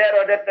e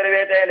ndeɗo deftere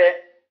wiyetende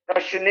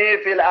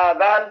tashnifi l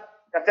adan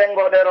ka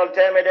sengoɗerol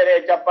temedere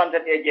e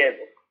capantati e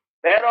jeego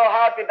ɓeɗo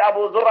hafid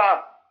abu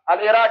zura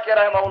al iraqi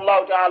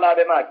rahimahullahu taala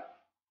ɓe maaki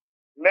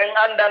min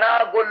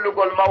andana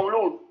gollugol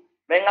mawlud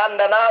min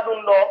andana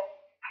ɗum ɗo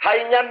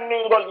hay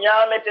ñammingol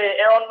ñaamete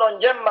e on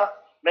ɗon jemma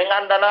min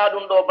andana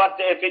ɗum ɗo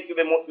batte e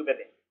feccuɓe moƴƴuɓe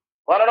ɓe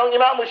wona noon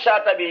imamu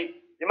Shatabi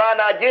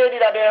imana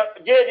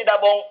jeeɗiɗa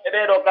ɓon e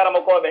ɓeɗo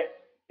karamakoɓe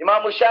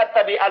imamu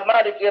Shatabi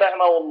almaliki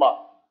rahimahullah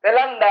ɓe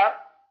landa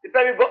si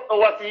tawi goɗɗo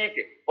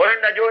wasiyike o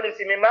henna joni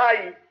simi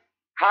maayi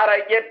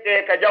haray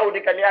ƴette ka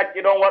jawdi kami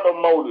acci ɗon waɗon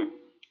mawlud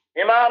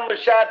imamu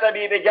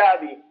Shatabi ɓe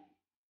jaaɓi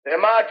ɓe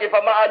maaki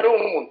fa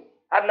ma'lumun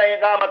anna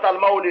iqamata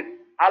almawlid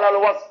ala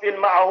alwasfi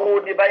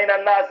alma'hudi bayna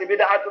annasi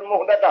bid'atun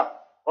muhdatha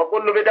wa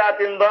kullu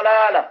bid'atin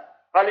dalalah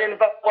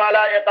فالإنفاق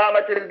على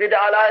إقامة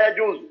البدع لا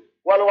يجوز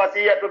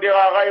والوصية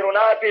بها غير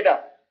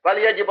نافذة بل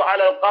يجب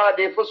على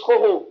القاضي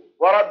فسخه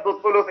ورد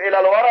الثلث إلى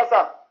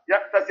الورثة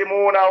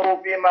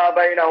يقتسمونه فيما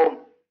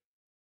بينهم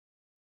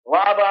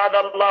وأبعد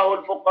الله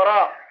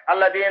الفقراء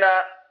الذين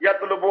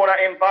يطلبون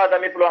إنفاذ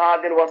مثل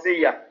هذه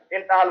الوصية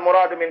انتهى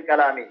المراد من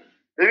كلامي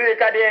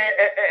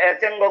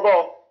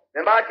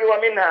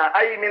ومنها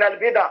أي من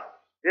البدع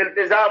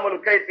التزام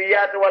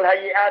الكيفيات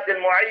والهيئات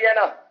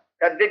المعينة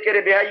كالذكر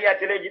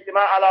بهيئة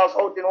الاجتماع على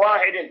صوت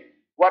واحد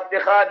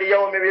واتخاذ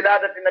يوم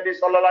ولادة النبي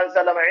صلى الله عليه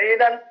وسلم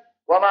عيدا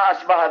وما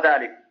أشبه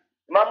ذلك.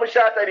 إمام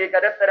الشاطبي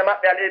كدفتر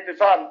مقبل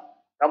الاتصال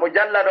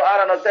كمجلد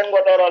أرنا سنغو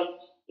دورل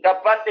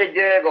كفانت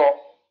جيغو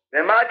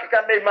بماكي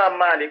كان بإمام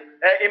مالك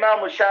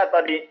إمام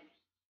الشاطبي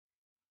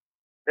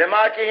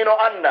بماكي هنو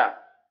أندا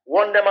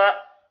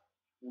وندما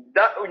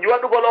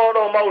جوادو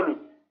قولونو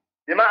مولود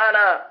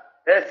بمعنى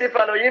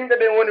سفانو يمبي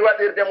بموني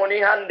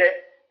وطيرتموني هنده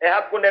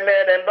حقون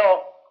ميدن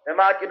دو ɓe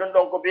maaki ɗum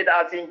ɗon ko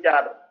bid'a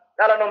sincaɗo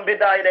kala noon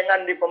bid'a eɗen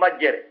anndi ko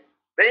majjere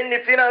ɓe inni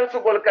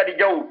finansugol kadi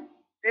jawdi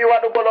fi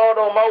waɗugol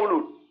oɗo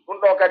mawlud ɗum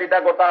ɗo kadi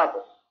dagotaako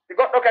si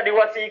goɗɗo kadi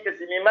wasiike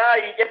si mi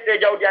maayi ƴette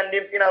jawdi an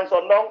ndin finance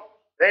on ɗon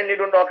ɓe inni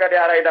ɗum ɗo kadi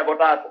haray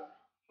dagotaako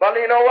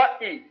balino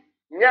waɗɗi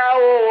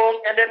ñaawowo on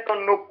e nden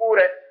ɗon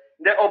nokkure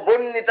nde o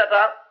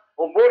bonnitata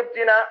o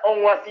bortina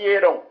on wasiye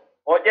ɗon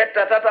o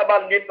ƴetta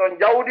tatabal ndin ɗon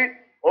jawdi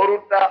o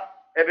rutta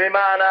e ɓe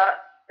maana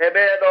e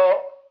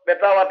ɓeeɗo ɓe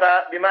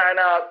tawata bi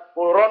maana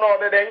ko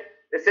ronoɓe ɓen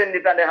ɓe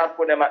senditande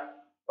hakkude maɓɓe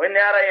o inni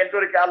ara en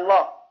torki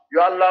Allah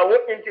yo Allah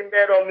woɗɗintin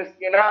ɓeɗo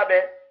miskinaɓe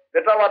ɓe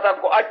tawata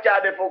ko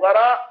accaɓe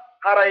fugara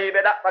harayi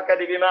ɓe ɗaɓɓa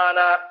kadi bi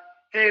maana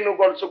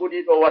tinugol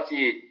suguɗiɗo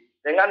wasiyeji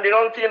ɓe gandi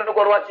noon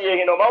tinugol wasiye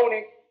hino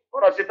mawni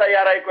kono si tawi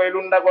aray koye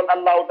lundagol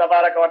Allahu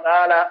tabaraka wa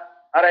taala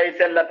aray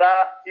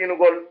sellata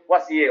tinugol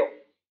wasiye o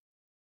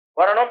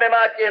wona noon ɓe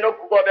maaki e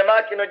nokkugo ɓe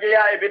maaki no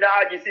jeeya e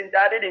bida'aji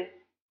sintaɗi ɗin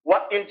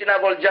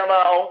waɗɗintinagol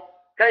jama on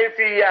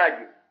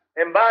kayfiyaji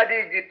e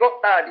mbaadiji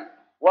toɗɗaɗi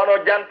wono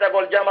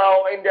jantagol jama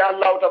o inde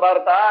Allahu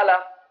tabaraka taala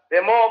ɓe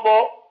mooɓo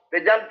ɓe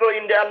janto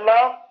inde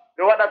Allah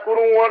ɓe waɗa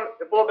kurunwol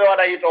ɓe fof ɓe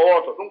waɗa hito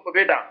woto ɗum ko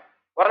bida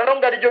wona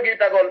noon kadi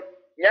jogitagol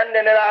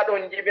ñande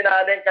nelaɗon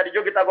jibinaɗen kadi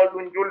jogitagol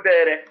ɗum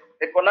juldeere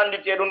e ko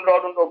nandite ɗum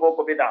ɗo fof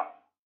ko bida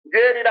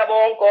jeeɗiɗaɓo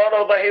on ko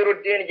oɗo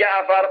Zahiruddin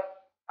Ja'far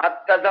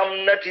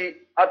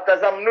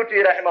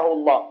التزمنتي رحمه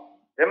الله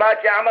بما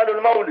عمل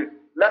المولد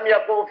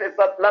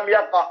لم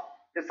يقع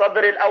في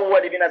الصدر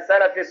الأول من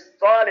السلف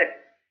الصالح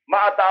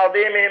مع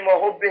تعظيمهم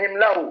وحبهم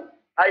له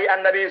أي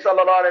النبي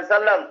صلى الله عليه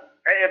وسلم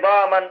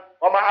عظاما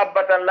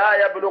ومحبة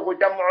لا يبلغ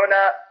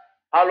جمعنا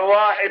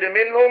الواحد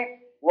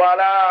منهم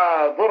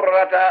ولا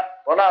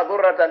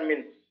ذرة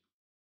منه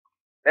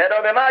لأنه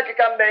بما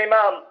كان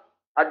بإمام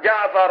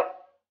الجعفر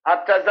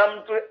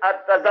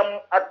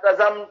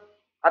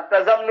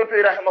التزمنت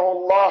رحمه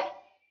الله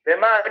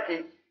بما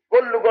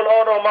كل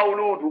قلون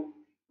مولود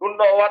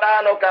دون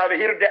ودانو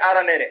كابهرد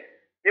أرنره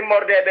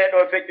immorde ɓeeɗo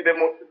feccuɓe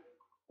moƴƴu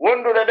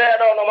wondude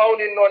ɓeeɗo no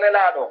mawninno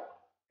nelaaɗo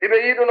hiɓe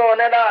yiɗuno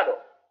nelaaɗo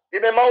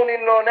hiɓe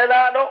mawninno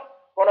nelaaɗo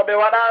kono ɓe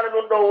waɗaano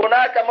ɗum ɗo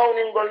wonaka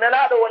mawningol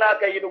nelaaɗo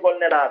wonaka yiɗugol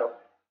nelaaɗo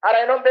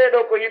aray noon ɓeeɗo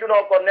ko yiɗuno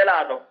kon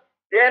nelaaɗo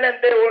si enen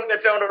ɓe wonɓe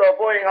fewndo ɗo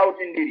fof en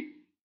hawtindiri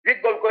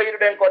jiggol ko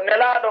yiɗuɗen kon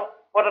nelaaɗo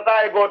fotata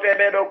e gooto e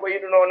ɓeeɗo ko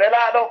yiɗuno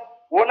nelaaɗo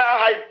wona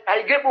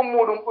hay geɓum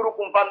muɗum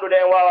ɓurukum fanɗude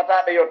en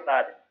wawataɓe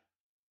yottaade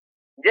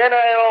jeeno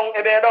e on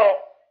e ɓeeɗo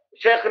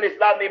شيخ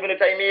الإسلام ابن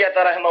تيمية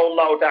رحمه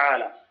الله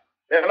تعالى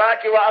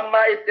بماك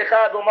وأما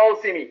اتخاذ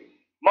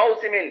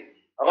موسم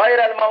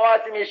غير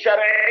المواسم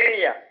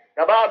الشرعية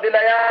كبعض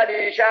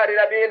ليالي شهر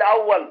ربيع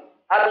الأول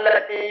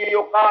التي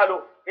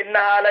يقال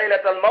إنها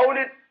ليلة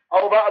المولد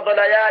أو بعض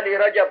ليالي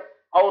رجب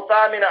أو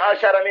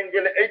 18 من ذي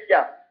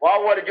الحجة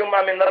وأول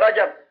جمعة من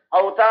رجب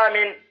أو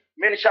 8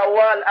 من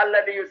شوال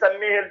الذي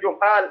يسميه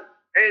الجهال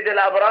عيد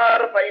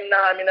الأبرار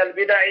فإنها من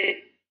البدع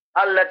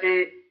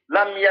التي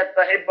لم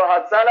يستحبها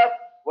السلف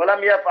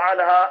ولم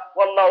يفعلها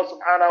والله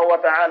سبحانه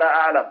وتعالى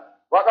أعلم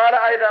وقال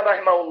أيضا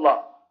رحمه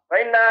الله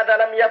فإن هذا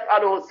لم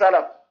يفعله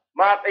السلف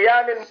مع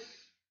قيام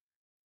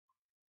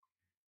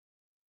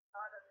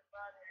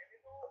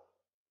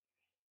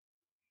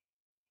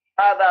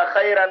هذا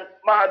خيرا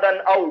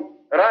مهدا أو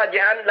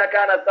راجعا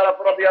لكان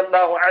السلف رضي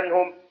الله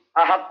عنهم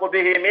أحق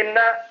به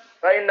منا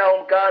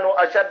فإنهم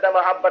كانوا أشد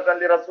محبة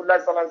لرسول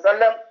الله صلى الله عليه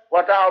وسلم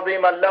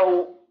وتعظيما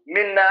له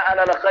منا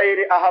على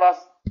الخير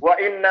أحرص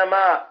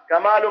وإنما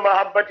كمال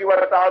محبة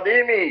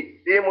وتعظيمه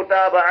في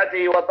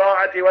متابعته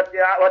وطاعته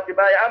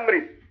واتباع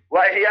أمره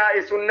وإحياء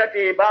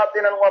سنته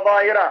باطنا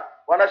وظاهرا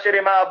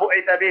ونشر ما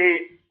بعث به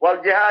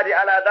والجهاد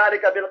على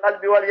ذلك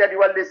بالقلب واليد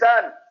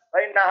واللسان،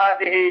 فإن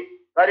هذه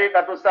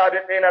طريقة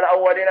السابقين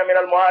الأولين من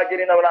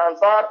المهاجرين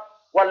والأنصار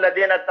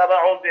والذين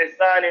اتبعهم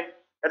بإحسان.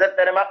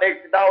 تدتر ما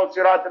اقتداء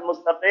الصراط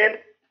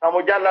المستقيم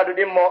فمجلد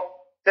دمو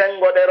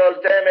سنغو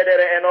درول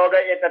تيمدر انوغا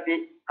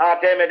يتتي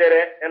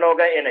تيمدر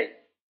انوغا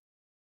إني.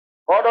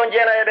 ودون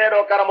جينا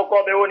يبيرو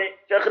كرمكو بيوني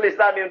شيخ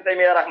الإسلام ابن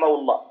تيمية رحمه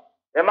الله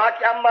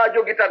بماكي أما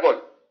جوغي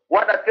تقول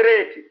ودا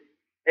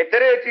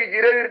تريتي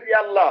جرير دي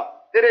الله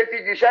تريتي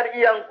جي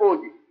شرعي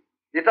ينكوجي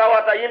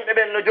يتاواتا يمبه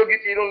بن نجوغي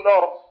تيرون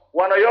دو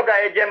وانا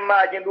يوغا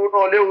جمع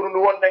جندو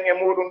لورو وندن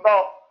مودون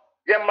دو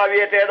جمع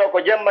ويتيدو كو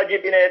جمع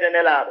جيبيني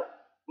نلادو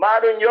ما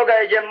دون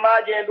يوغا جمع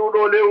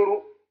جندو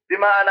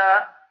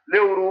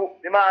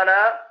لورو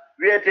بمعنى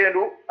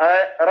ويتيدو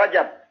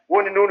رجب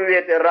woni ndun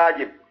wiyete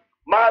rajib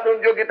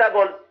maɗum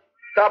jogitagol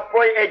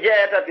sappo e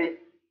jeetati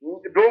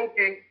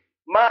donki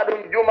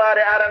maɗum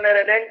jumare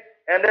aranere nden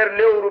e nder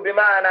lewru bi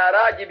maana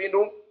rajibi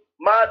ɗum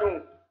maɗum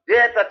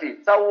jeetati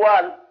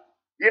sawwal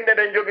yimɓe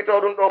ɓen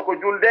jogito ɗum ɗo ko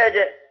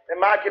juldeje ɓe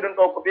maaki ɗum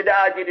ɗo ko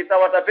bid'aji ɗi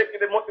tawata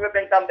feƴƴuɓe moƴƴuɓe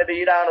ɓen kamɓe ɓe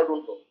yiɗano ɗum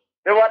ɗo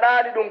ɓe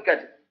waɗali ɗum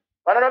kadi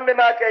wana noon ɓe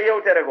maaki e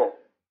yewtere goo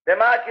ɓe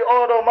maaki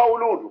oɗo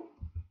mawludu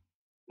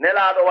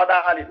nelaɗo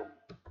waɗali ɗum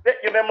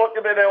feƴƴuɓe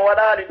moƴƴuɓe ɓen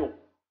waɗali ɗum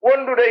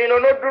wondude hino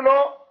nodduno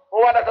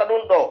o waɗata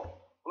ɗum ɗo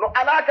no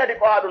ala kadi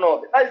ko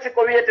haɗunoɓe ɓay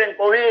siko wiyeten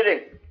ko wiiɗen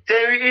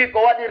te wi'i ko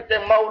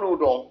waɗirten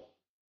mawludu on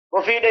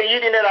ko fiiɗen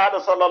yiɗi nelaɗo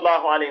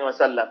sallllahu alayhi wa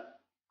sallam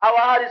awa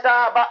hari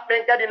sahaba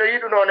ɓen kadi no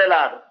yiɗuno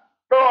nelaɗo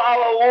ɗo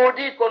awa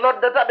woodi ko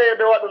noddata ɓe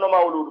ɓe waɗuno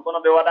mawludu kono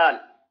ɓe waɗali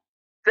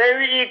te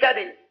wi'i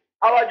kadi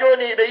awa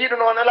joni ɓe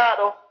yiɗuno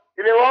nelaɗo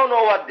ɓe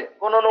wawno wadde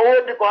kono no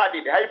woodi ko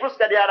haɗiɓe hay fus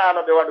kadi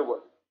haɗano ɓe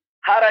waɗugol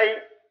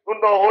haray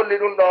ɗum ɗo holli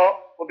ɗum ɗo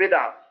ko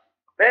bida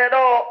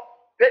ɓeɗo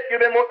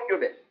feƴƴuɓe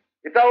moƴƴuɓe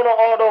i tawno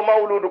oɗo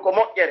mawludu ko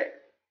moƴƴere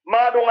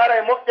ma ɗum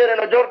aray moƴƴere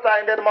no jorta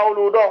e nder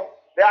mawludu o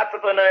ɓe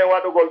attotono en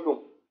waɗugol ɗum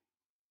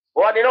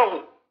o waɗi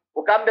noon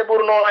ko kamɓe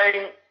ɓurno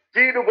en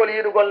tiiɗugol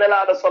yiɗugol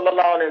nelaɗo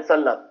sallllahu alayhi wa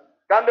sallam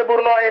kamɓe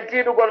ɓurno en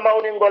tiiɗugol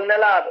mawningol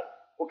nelaɗo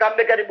ko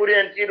kamɓe kadi ɓuri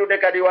en tiiɗude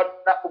kadi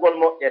ɗaɓɓugol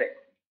moƴƴere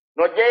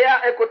no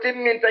jeeya e ko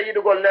timminta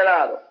yiɗugol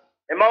nelaɗo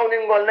e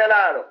mawningol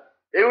nelaɗo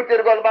e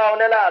yutirgol ɓaawo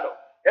nelaɗo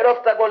e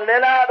ɗoftagol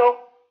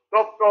nelaɗo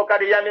ɗofto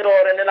kadi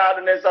yamirore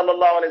nelaɗo nden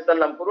sallllahu alayhi wa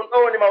sallam ko ɗum ɗo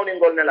woni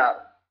mawningol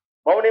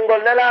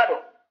nelaɗo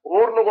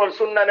wurnugol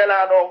sunna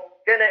nelaɗo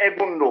kene e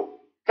gundu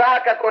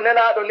taaka ko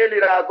nelaɗo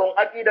nelira kon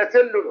aqida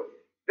selluɗo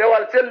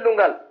dewal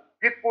sellungal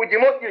jikkuji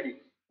moƴƴuɗi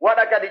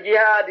waɗa kadi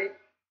jihaadi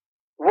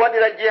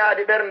waɗira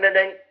jihaadi ɓernde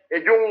nden e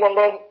jungo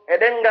ngon e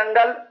ɗengal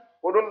ngal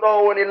ko ɗum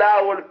ɗo woni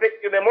laawol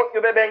feƴƴuɓe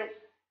moƴƴuɓe ɓen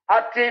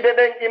attiɓe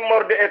ɓen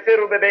immorde e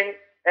feruɓe ɓen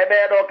e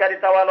ɓeeɗo kadi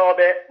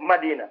tawanoɓe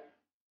madina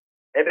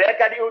e ɓe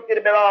kadi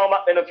iwtirɓe ɓaawo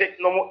maɓɓe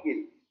no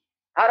moƴƴiri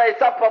haray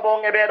sappa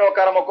bon e ɓeeɗo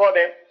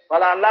karamakoɓe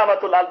wala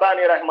allamatul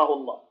albani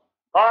rahimahullah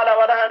qala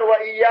wa nahnu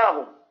wa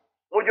iyahum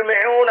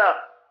mujmi'una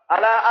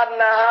ala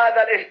anna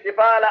hadha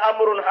al-ihtifal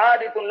amrun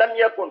hadithun lam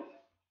yakun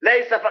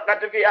laysa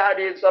faqat fi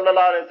ahdihi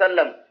sallallahu alayhi wa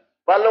sallam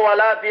bal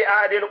wala fi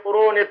ahdi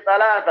al-qurun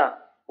ath-thalatha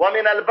wa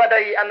min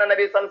al-bada'i anna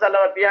nabiy sallallahu alayhi wa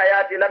sallam fi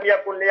hayati lam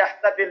yakun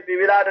liyahtafil bi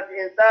wiladati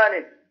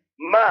insanin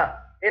ma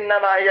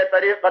innama hiya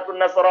tariqatu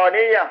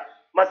nasraniyya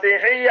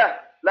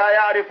masihiyyah لا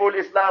يعرف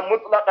الإسلام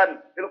مطلقا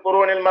في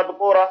القرون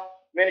المذكورة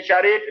من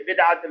شريط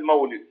بدعة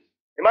المولد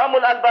إمام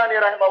الألباني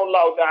رحمه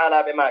الله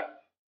تعالى بماك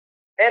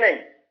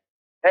إنن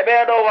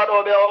هبيدو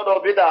ودو بيودو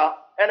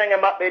بدعة إنن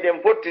ما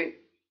بيدن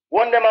فتي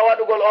وندما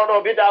ودو قول أودو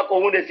بدعة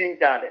كهون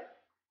سينكاني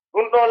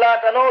كنتو لا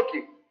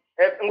تنوكي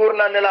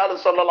ngurna nelaɗo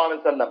sallallahu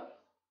alaihi wasallam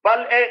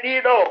bal e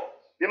ɗiɗo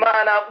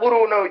bimana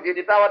ɓurunoji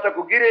ɗi tawata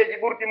ko gireji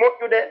ɓurti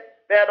moƴƴude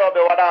ɓeɗo ɓe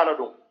waɗano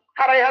ɗum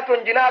haray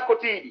haton jina ko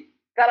tiiɗi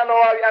kala no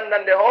wawi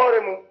andande hoore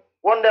mum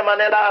wondema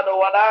nelaɗo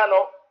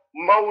waɗano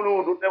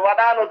mawludu ɓe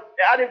waɗano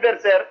e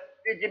anniversaire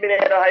ɗi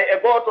jibineno hay e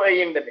goto e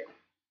yimɓe ɓe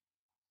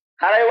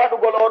haray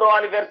waɗugol oɗo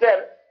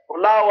anniversaire ko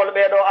laawol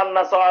ɓeɗo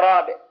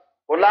annasaraɓe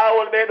ko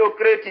laawol ɓeɗo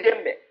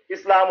chrétien ɓe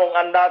islam on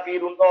anda fi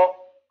ɗum ɗo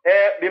e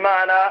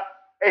bimana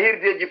e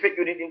hirdeji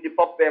feƴƴuɗi ɗin ɗi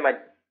foppe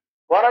majji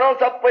wona noon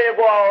sappo e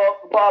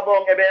go'a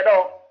bon e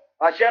ɓeɗo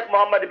a cheikh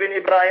mouhammad bin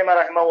ibrahima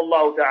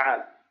rahimahullahu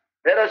taala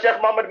ɓeɗo cheikh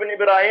mouhammad bin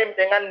ibrahim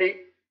ɓe gandi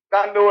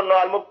kamɓe wonno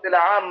almuftila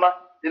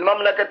amma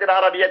للمملكة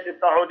العربية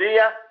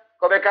السعودية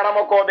كوبي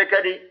كرامو كوبي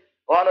كدي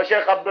وانو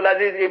شيخ عبد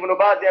العزيز ابن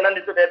باز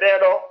ينندي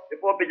تبيدو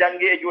يفو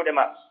بجانجي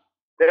جودما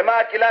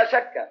بما لا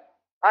شك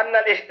أن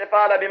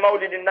الاحتفال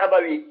بمولد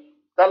النبوي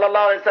صلى الله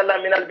عليه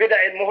وسلم من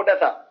البدع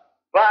المحدثة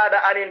بعد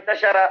أن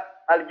انتشر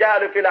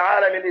الجهل في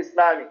العالم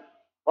الإسلامي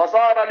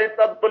وصار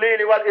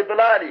للتضليل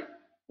والإضلال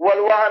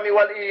والوهم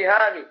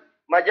والإيهام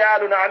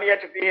مجال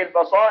عميت فيه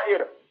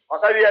البصائر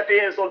وقوي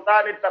فيه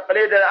سلطان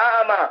التقليد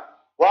الأعمى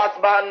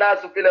وأصبح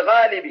الناس في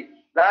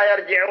الغالب لا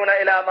يرجعون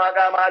إلى ما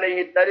قام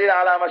عليه الدليل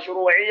على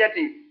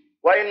مشروعيته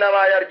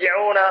وإنما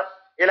يرجعون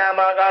إلى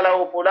ما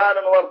قاله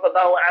فلان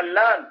وارتضاه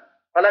علان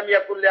فلم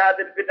يكن لهذه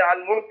البدعة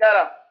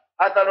المنكرة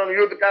أثر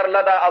يذكر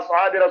لدى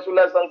أصحاب رسول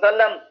الله صلى الله عليه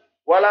وسلم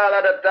ولا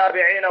لدى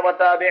التابعين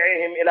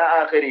وتابعيهم إلى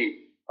آخره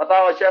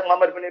فتاوى الشيخ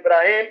محمد بن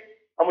إبراهيم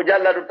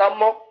mujalladu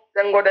tammo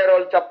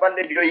tengoɗerol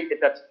capanɗe joyi e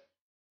tati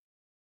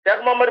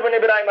cheikh mamadou bin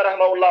ibrahima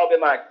rahimahullahu ɓe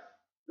maaki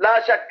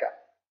la shakka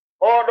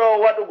oɗo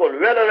waɗugol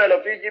welo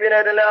welo fi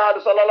jibinede nelaɗo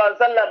sallallah alih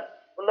w sallam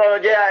ɗum ɗo no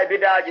jeeya e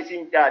bidaji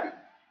siñcaɗi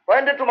ko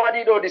hende tuma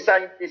ɗiɗo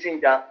ɗi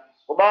siñca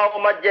ko ɓawo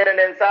majjere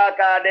nden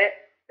sakade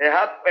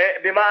e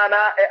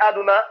bimana e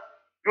aduna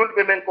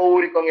julɓe men ko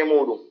wuri kon e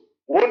muɗum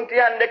wonti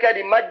hande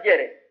kadi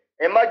majjere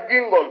e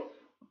majjingol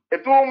e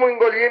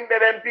tumuyngol yimɓe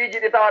ɓen piiji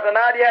ɗi tawata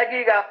naaɗi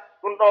haqiqa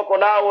ɗum ɗo ko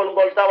laawol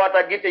ngol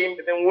tawata gite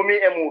yimɓe ɓen wumi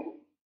e muɗum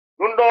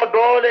ɗum ɗo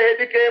doole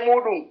heɓike e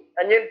muɗum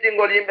a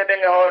ñentingol yimɓe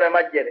ɓen e hoore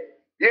majjere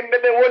yimɓe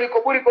ɓen woni ko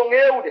ɓuri ko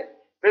ŋeewde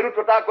ɓe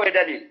ruttota koye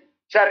dalil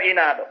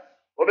shar'inaɗo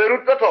koɓe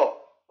ruttoto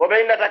koɓe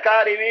innata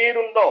kaari wi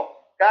ɗum ɗo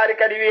kaari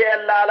kadi wi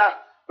ella ala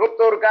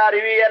docteur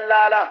kaari wi ella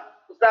ala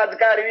oustage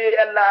kaari wi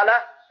ella ala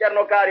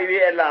ceerno kaari wi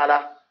ella ala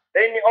ɓe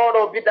inni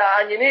oɗo bidda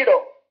añiniɗo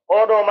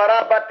oɗo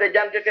mara batte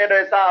janteteɗo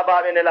e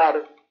sahabaɓe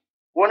nelaaɗo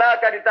wona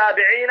kadi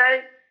tabi'ina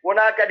en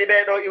wona kadi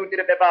ɓeɗo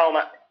iwtire ɓe ɓaawo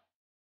maɓɓe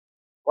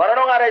wara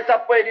ɗon aray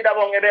sappo e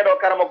ɗiɗaɓon e ɓeɗo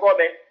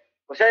karmakoɓe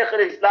ko cheikh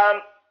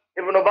l'islam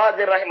ibnu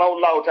basin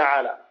rahimahullahu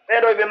taala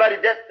ɓeɗo ɓe mari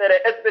deftere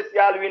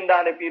spécial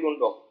windande fi ɗum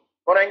ɗo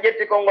kono en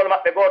ƴetti konngol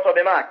maɓɓe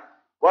gotoɓe maaki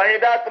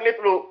wahidat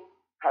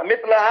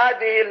mithla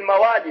hadihi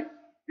lmawajid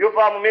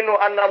يفهم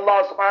منه أن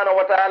الله سبحانه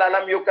وتعالى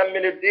لم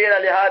يكمل الدين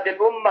لهذه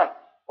الأمة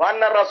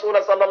وأن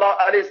الرسول صلى الله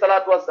عليه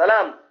الصلاة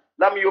والسلام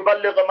لم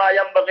يبلغ ما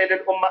ينبغي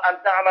للأمة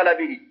أن تعمل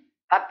به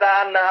حتى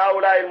أن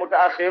هؤلاء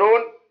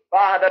المتأخرون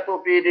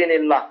فأحدثوا في دين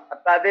الله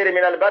التحذير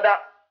من البدع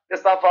في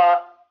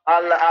الصفحة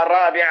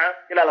الرابعة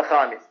إلى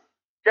الخامس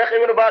شيخ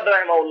ابن باز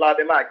رحمه الله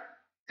بماك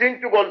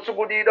سنتقول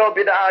سجوديدو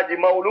بدعاج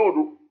مولود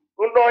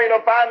دندو إنو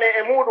فامي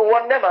إمودو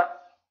ونما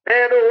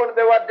بيدو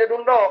ونبي ود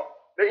دندو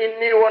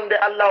بإني وند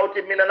الله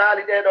تبمنا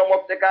نالي ديدو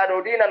مبتكادو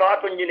دينا نو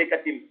هاتون جيني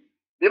كتيم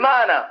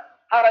بمعنى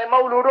هراي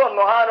مولودون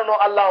نو هانو نو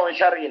الله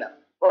شرعنا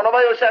ونو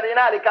بيو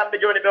شرعنا لكم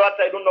بجوني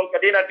بواتا دندو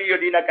كدينا تيو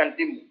دينا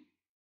كنتيم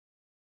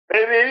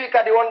wi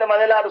kadi wonde ma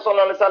nelaaɗo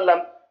sallallahu alaihi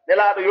wasallam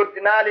nelaaɗo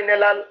yottinali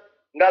nelal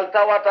ngal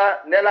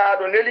tawata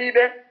nelaaɗo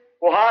neliɓe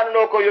ko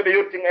haanno ko yoɓe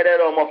yottin e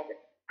ɗeɗo mofte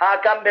ha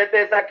kamɓe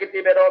ɓe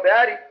sakkitiɓe ɗo ɓe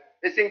ari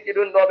ɓe sinki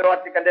ɗum ɗo ɓe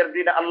watti ka nder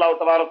dina allahu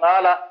tabaraka wa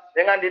taala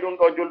ɓe gandi ɗum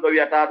ɗo julɗo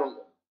wiyata ɗum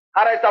ɗo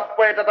haray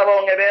sappo e tataɓo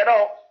e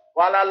ɓeɗo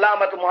wala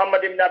allamatu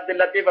muhammad ibne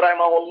abdillatif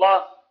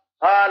rahimahullah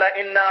qala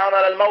inna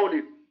amala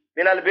almawlid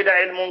min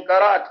albidai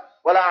almunkarat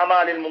wala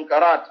amali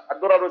almunkarat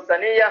adduraru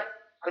saniya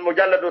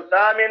almujalladu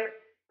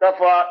الثامن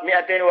صفحة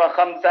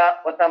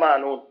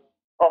 285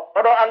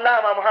 oɗo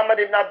allama muhammad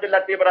ibne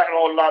abdillatif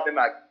rahimahullah ɓe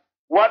maaki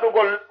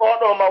waɗugol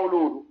oɗo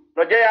mawludu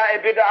no jeeya e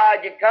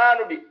bida'aji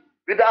kanuɗi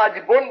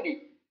bida'aji bonɗi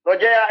no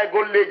jeeya e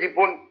golleji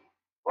bonɗi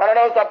wala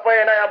noon sappo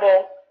e naya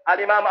bo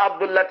alimam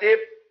abdoullatif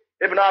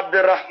ibnu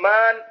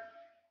abdirrahman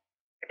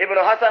ibnu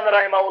hasan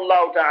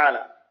rahimahullahu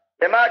taala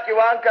ɓe maaki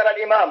wa ankara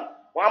alimam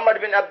muhammad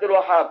bin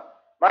abdulwahab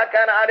ma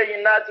kana alayhi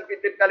nnasu fi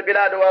tilka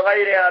albilad wa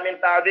gayriha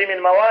min ta'dimi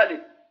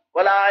almawalid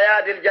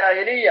والأعياد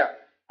الجاهلية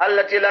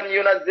التي لم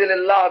ينزل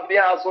الله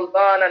بها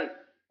سلطانا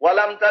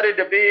ولم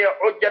ترد به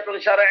حجة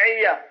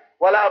شرعية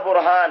ولا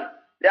برهان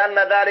لأن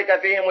ذلك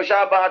فيه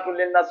مشابهة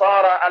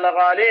للنصارى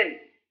الغالين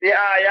في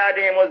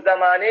أعيادهم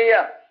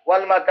الزمانية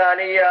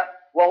والمكانية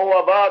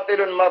وهو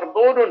باطل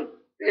مردود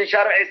في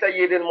شرع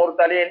سيد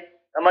المرسلين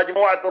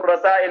مجموعة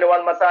الرسائل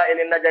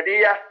والمسائل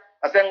النجدية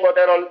أسنغو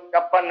درول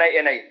كفن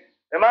إني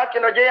لما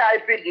كنو جاء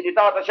في جدي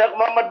تاوت شيخ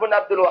محمد بن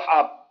عبد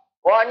الوهاب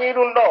واني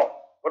دون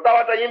ko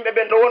tawata yimɓe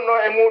ɓen ɗo wonno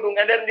e muɗum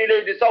e nder ndi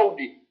leydi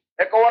saudi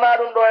e ko wona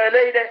ɗum ɗo e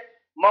leyɗe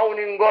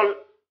mawningol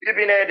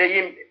ɗibineede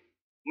yimɓe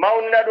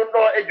mawnina ɗum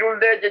ɗo e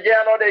juldeje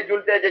jeyanoɗe e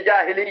juldeje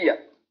jahiliya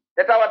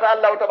e tawata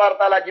allahu tabaraka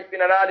taala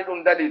jippinanaali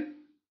ɗum dalil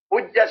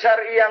hujja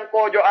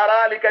shar'iyankojo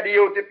araali kadi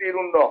yewtipi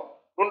ɗum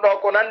ɗo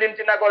ko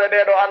nandintinagol e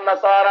ɓeeɗo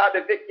annasaraɓe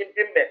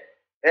fekkintinɓe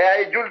e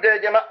ay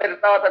juldeje maɓɓe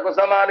nde tawata ko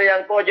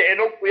zamaniyankoje e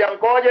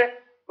nokkuyankoje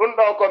ɗum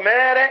ɗo ko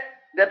meere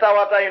nde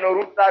tawata ino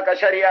ruttaka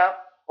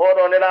sharia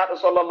oɗo nelaaɗo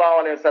sallllahu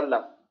alayhi wa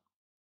sallam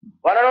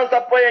wala noon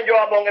sappo e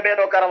jowaɓon e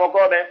ɓeeɗo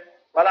karamakoɓe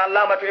wala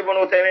allamatu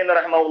ibnu uthaymin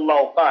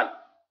rahimahullahu qal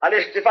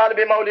alihtifal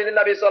bi mawlidi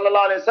nabi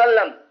sallllahu alayhi wa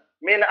sallam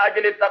min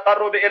ajli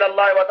taqarrubi ila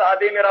allahi wa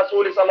ta'dimi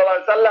rasuli sallallahu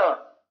alayhi wa sallam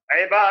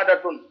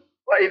ibadatun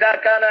wa idha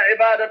kana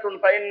ibadatun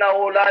fa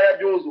innahu la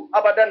yajuzu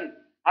abadan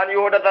an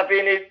yuhdatha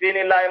fi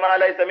dinillahi ma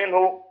laysa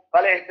minhu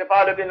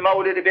falihtifalu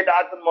bilmawlidi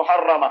bid'atun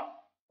muharrama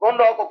kon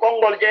ɗo ko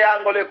konngol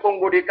jeyangol e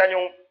konngudi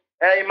kañum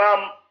e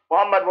imam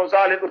muhammad bin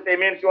salih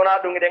utaymin si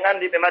wona ɗum eɗen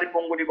anndi ɓe mari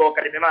konngudi goo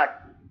kadi ɓe maaki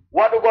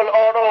waɗugol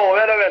oɗo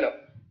welo welo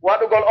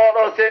waɗugol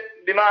oɗo se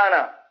bimana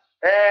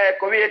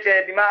ko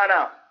wiyete bimana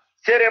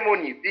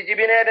cérémonie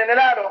fijibineede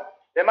nelaaɗo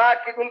ɓe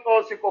maaki ɗum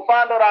ɗo siko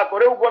faandora ko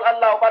rewgol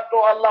allahu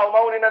ɓatto allahu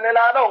mawnina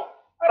nelaaɗo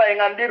ara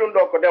en anndi ɗum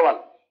ɗo ko dewal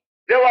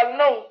dewal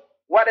noon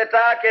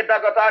waɗetaake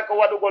dagotako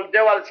waɗugol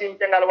dewal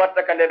sincengal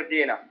watta ka nder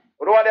diina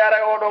oɗo waɗi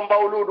aray oɗon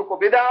mawludu ko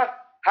bida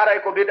haray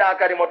ko bida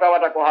kadi mo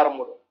tawata ko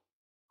harmuɗo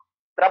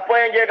sappo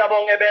e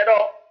jeegabon e ɓeeɗo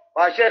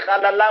wa cheikh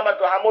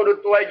alallamatu hamudu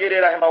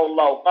tuwayjiri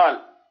rahimahullahu qal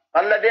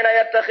alladina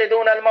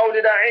yattakhiduna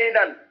almawlida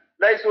iidan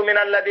laysu min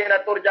alladina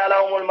turja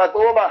lahum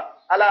almathuba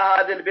على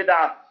هذه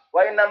البدعة،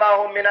 وإنما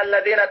هم من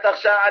الذين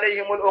تخشى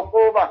عليهم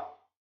العقوبة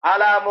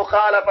على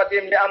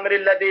مخالفتهم لأمر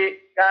الذي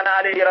كان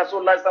عليه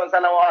رسول الله صلى الله عليه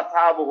وسلم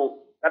وأصحابه.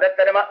 قد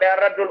ترمى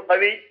الرد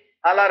القوي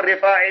على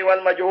الرفاعي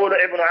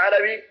والمجهول ابن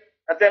علوي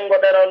أتنغو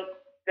درون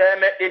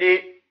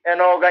تمئدي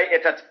إنوغاي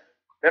إتت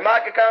بما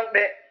كان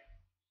بي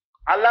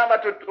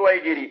علامة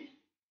التويجري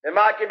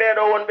بما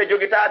كبيرو ون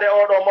بجوغتاد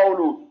أورو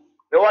مولود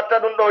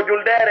بواتدون دو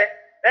جلدير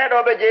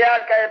بيدو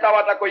بجيال كي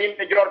تواتكو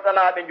يمي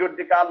جورتنا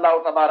بجودك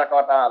الله تبارك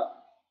وتعالى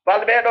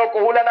بل بيدو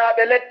كهولنا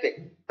بلتي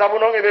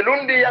سبنون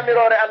بلندي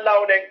يميرور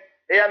الله دين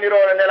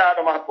يميرور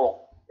نلانو محكو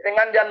إن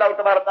عندي الله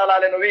تبارك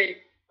وتعالى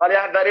لنوي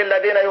فليحذر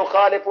الذين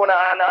يخالفون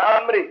عن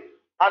أمري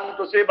أن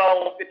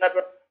تصيبهم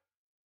فتنة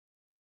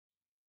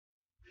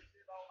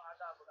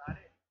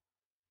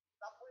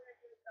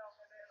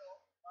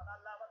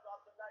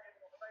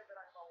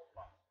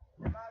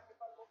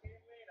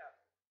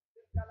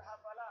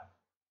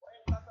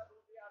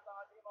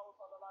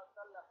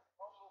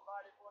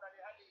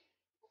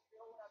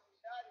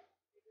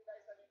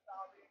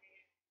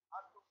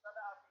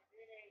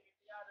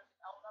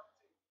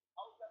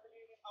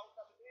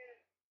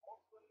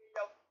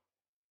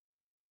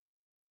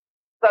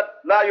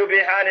لا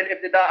يبيحان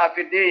الابتداء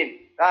في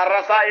الدين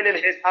كالرسائل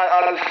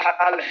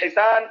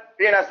الحسان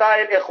في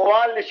نسائل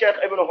الإخوان للشيخ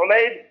ابن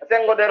حميد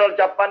سنقدر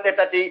الجبان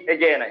تتي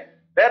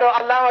اجينا بيرو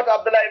علامة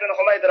عبد الله ابن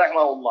حميد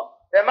رحمه الله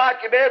بما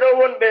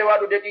كبيرو ون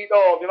بيوادو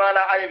جديدو بمعنى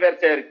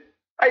anniversaire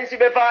ay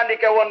sibe faandi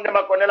ke wonde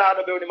makko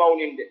nelaado bewdi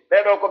mawninde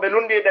beedo ko be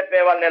lundi de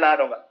pewal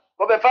nelaado ngal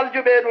ko be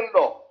faljube dun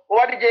do ko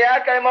wadi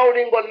jeyaaka e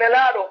mawlingol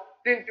nelaado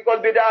tintigol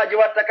bidaaji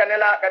watta ka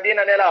nelaaka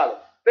dina nelaado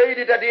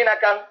beydita dina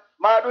kan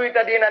ma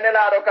duyta dina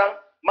nelaado kan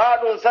ma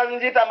dun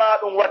sanjita ma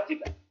dun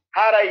wattita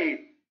haray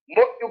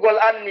moƴƴugol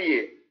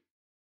anniye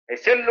e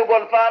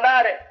sellugol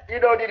faanare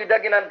ɗiɗo ɗiɗi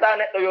daginanta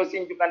neɗɗo yo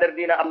sinju ka nder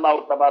dina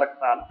allahu tabaraka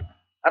taala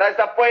aray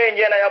sappo e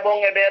jeenayi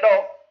bonge ɓeeɗo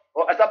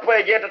o sappo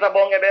e jeetata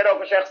bonge ɓeeɗo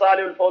ko cheikh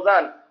salihul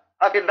fawsan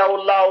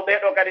hafidahullahu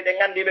ɓeeɗo kadi ɓe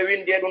gandi ɓe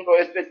windi e ɗum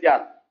ɗo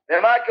spécial ɓe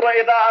maki wa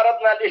ida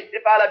aradna al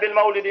ihtifala bil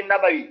mawlid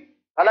an-nabawi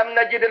falam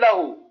najid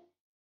lahu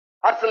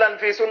aslan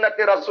fi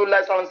sunnati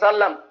rasulillahi sallallahu alaihi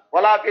wasallam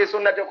wala fi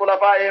sunnati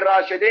khulafaihi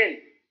rashidin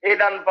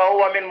idan fa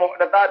huwa min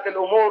muhdathati al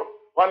umur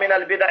wa min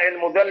al bid'a al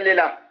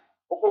mudallila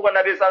حقوق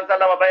النبي صلى الله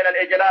عليه وسلم بين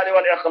الإجلال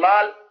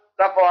والإخلال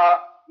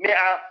صفحة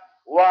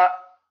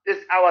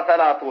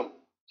 139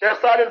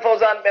 شيخ صالح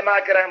الفوزان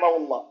بماك رحمه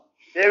الله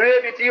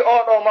بيبتي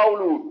أورو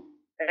مولود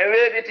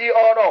بيبتي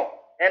أورو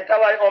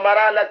انتوى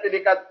أمراء لسلي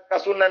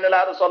كسنة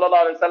نلاد صلى الله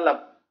عليه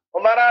وسلم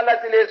أمراء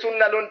لسلي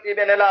سنة لنتي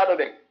بنلاد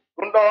بك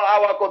كنتو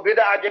أواكو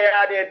بدع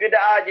جيادي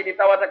بدع جدي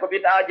تواتكو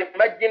بدع جي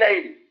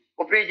مجنهيدي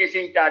وفيجي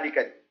سنشادي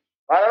كدي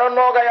فأنا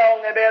نوغا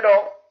يوم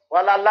بيدو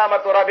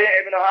والعلامة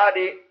ربيع بن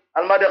هادي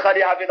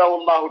المدخلي حفظه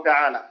الله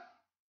تعالى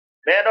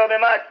بيدو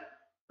بماك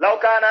لو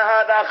كان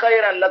هذا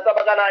خيرا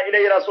لسبقنا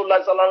إليه رسول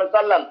الله صلى الله عليه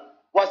وسلم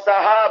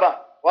والصحابة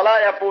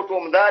ولا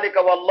يفوتهم ذلك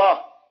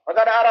والله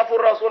فقد عرفوا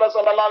الرسول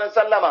صلى الله عليه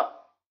وسلم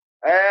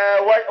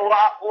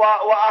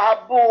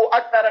وأحبوه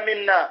أكثر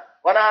منا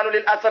ونحن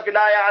للأسف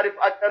لا يعرف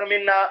أكثر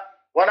منا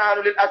ونحن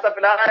للأسف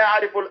لا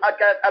يعرف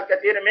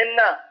الكثير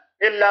منا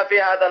إلا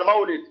في هذا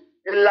المولد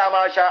إلا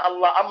ما شاء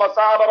الله أما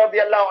الصحابة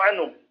رضي الله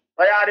عنهم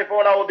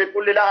فيعرفونه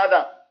بكل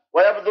لحظة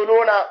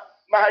ويبذلون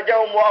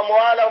مهجهم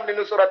وأموالهم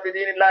لنصرة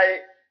دين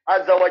الله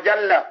عز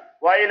وجل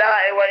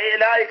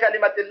وإعلاء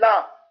كلمة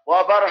الله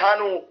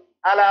وبرهنوا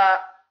على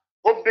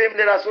حبهم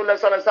لرسول الله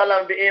صلى الله عليه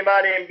وسلم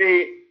بإيمانهم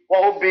به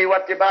وحبه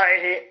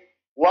واتباعه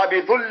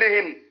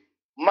وبذلهم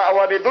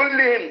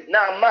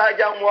نعم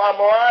مهجهم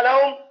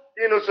وأموالهم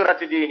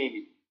لنصرة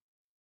دينه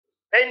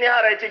إني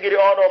هاري تجري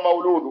أورو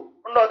مولود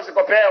أنه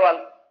سيكو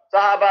بيوال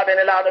صحابة بن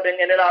العدو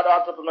بن العدو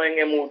أتوتنو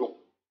إنه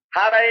مودو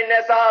haray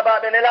ne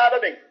sahabaɓe nelaɗo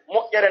ɓen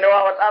moƴƴere nde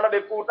wawatano ɓe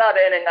kuutade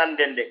enen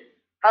andende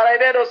haray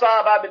ɓeɗo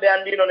sahabaɓe ɓe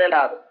andino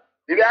nelaɗo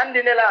ɓe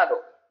andi nelaɗo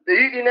ɓe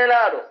yiɗi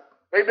nelaɗo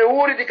ɓe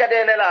wuuridi kadi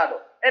e nelaɗo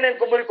enen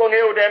ko ɓuri ko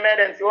hewde e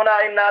meɗen si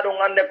wona inna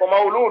ɗum ande ko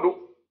mawludu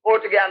o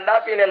tigi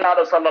anda fi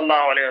nelaɗo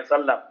sallllahu alayhi wa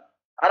sallam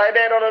haray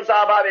ɓeɗo noon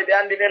sahabaɓe ɓe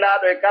andi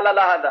nelaɗo e kala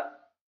lahada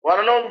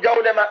wona noon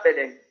jawle maɓɓe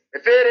ɗen e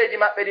feereji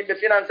maɓɓe ɗin ɓe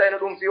financayno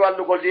ɗum fi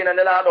wallugol dina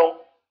nelaɗon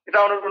si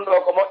tawno ɗum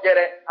ɗo ko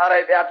moƴƴere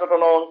haray ɓe attoto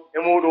noon e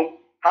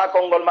muɗum ha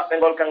konngol maɓɓe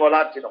ngol kangol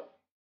arti ɗon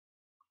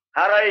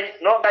haray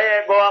no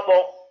gaye gowaɓo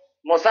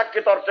mo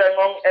sakkitorten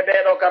on e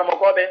ɓeeɗo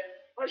karmokoɓe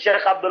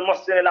cheikh abdoul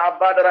mohsin el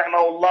abbad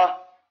rahimahullah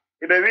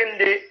eɓe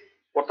windi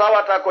ko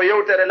tawata ko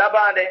yewtere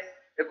laɓande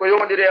e ko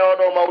yowdiri e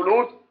oɗo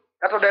mawlud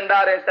katoɗen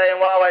ndaren so en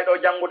waway ɗo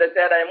janngude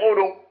seeɗa e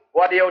muɗum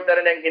waɗi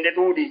yewtere nden hinde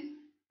ɗuuɗi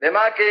ɓe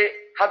maki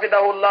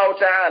hafidahullahu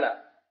taala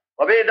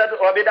wa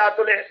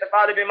bidatul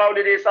ihtifal bi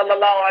mawlidi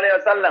sallllahu alayhi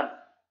wa sallam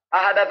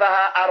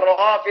ahadathaha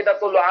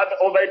arrafidatu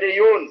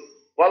al-ubaydiyun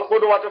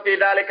والقدوة في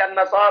ذلك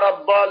النصارى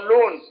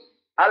الضالون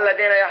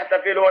الذين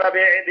يحتفلون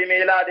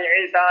بميلاد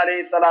عيسى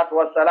عليه الصلاة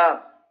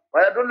والسلام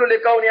ويدل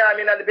لكونها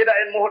من البدع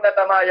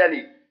المهدثة ما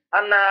يلي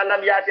أنها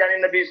لم يأتي عن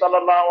النبي صلى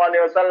الله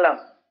عليه وسلم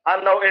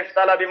أنه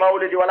احتل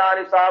بمولد ولا عن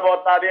الصحابة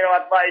والتابعين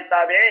وأتباع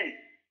التابعين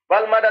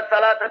بل مدى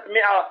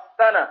 300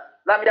 سنة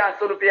لم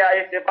يحصل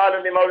فيها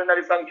احتفال بمولد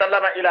النبي صلى الله عليه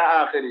وسلم إلى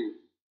آخره.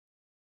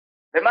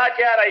 بما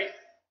كاري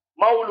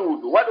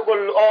مولود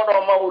ودغل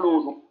أورو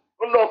مولود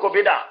كنوكو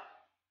بدا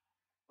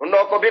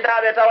كنوكو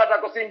بدا بتاوتا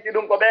كو سينتي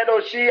دون كو بيدو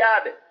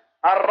شيعة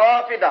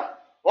الرافضة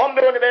هم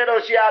بيرون بيدو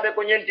شيعة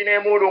كو نينتي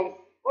مولون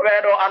كو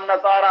بيدو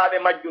النصارى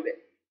بمجد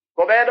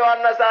كو بيدو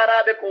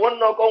النصارى كو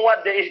ونو كو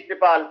ود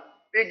احتفال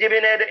في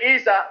جبينه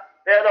عيسى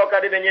بيدو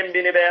كدي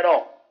بنيمبيني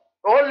بيدو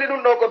holli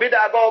dum do ko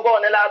bid'a gogo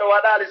ne laado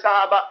wadali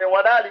sahaba be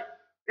wadali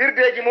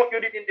irdeji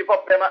moƴƴudi din di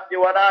fobbe mabbe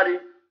wadali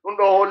dum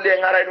do holli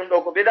en aray dum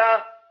do ko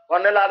bid'a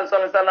wonne laado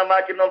sallallahu alaihi wasallam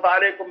makin non fa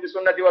alaykum bi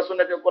sunnati wa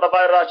sunnati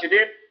al-khulafa'i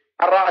ar-rashidin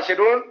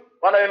ar-rashidun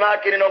wana be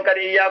makin non kadi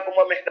iyyakum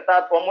wa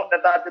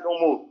muhdathat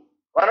al-umur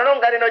wana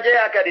non kadi no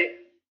jeya kadi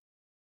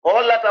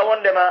hollata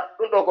wonde ma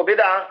dum do ko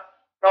bid'a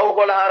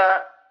tawgol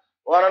hara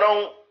wana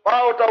non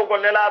bawo tawgol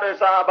ne laado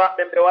sahaba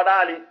be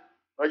wadali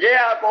no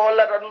jeya ko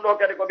hollata dum do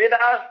kadi ko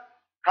bid'a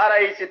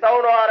haray si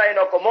tawno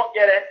harayno ko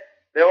moƴƴere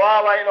ɓe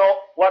wawayno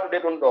waɗude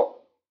ɗum ɗo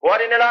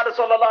wari nelaɗo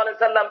sallllahu alih w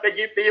sallam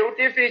ɓe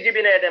yewti fi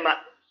jibinede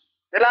maɓɓe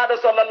nelaɗo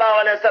sallllahu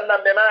alih wa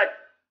sallam ɓe maaki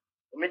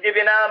mi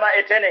jibinama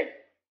e tenen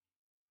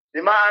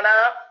bi mana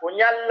ko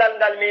ñallal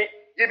ngal mi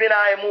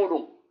jibina e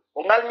muɗum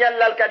ko ngal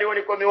ñallal kadi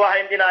woni komi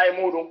wahayndina e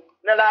muɗum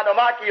nelaɗo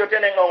maaki yo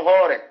tenen on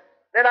hoore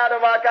nelaɗo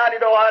ma kaali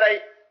ɗo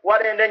haray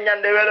waɗe nden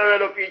ñande welo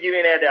welo fi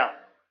jibinede am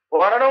ko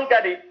wana noon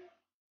kadi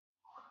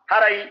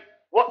haray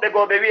woɓɓe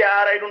goo ɓe wiya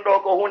aray ɗum ɗo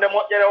ko hunde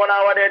moƴƴere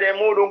wona waɗede e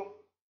muɗum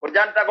ko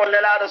jantagol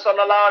lelaaɗo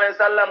sallllahu alayhi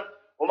wa sallam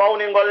ko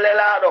mawningol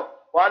lelaaɗo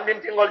ko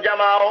andintingol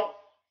jama o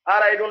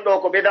aray ɗum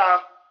ɗo ko bida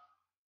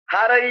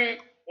haray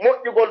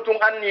moƴƴugol tun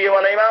anni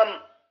wona imam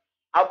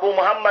abou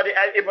mouhammad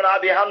ibnu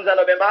abi hamsa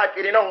no ɓe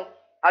makiri noon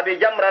abi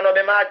jamra no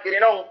ɓe makiri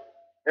noon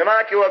ɓe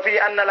maki wa fi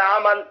anna al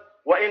amal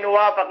wa in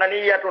wafaqa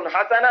niyatun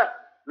hasana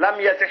lam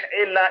yasih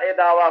illa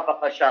ida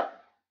wafaqa shar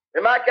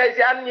ɓe maki hay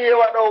si anni e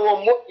waɗowo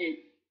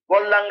moƴƴi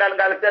gollal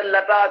ngal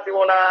sellata si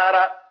wona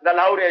ara ngal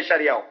hawri e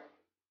sharia o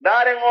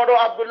daren oɗo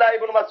abdoullah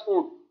ibnu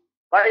mas'ud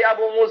ɓay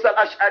abou moussa al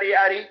ashari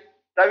ari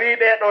tawi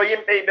ɓeɗo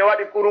yimɓe ɓe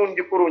waɗi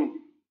kurunji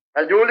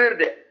a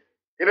juulirde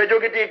eɓe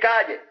jogiti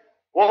kaaƴe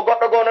wo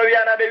goɗɗo goo no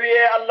wiyana ɓe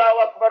wiye allahu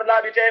akbar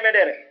laabi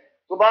temedere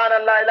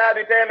subhanallahi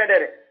laabi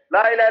temedere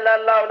la ilaha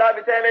illallah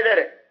laabi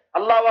temedere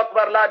allahu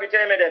akbar laabi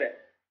temedere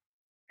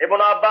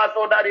ibnu abbas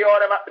o daɗi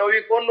hoore maɓɓe o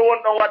wi ko honɗum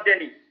woni ɗon wadde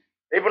ni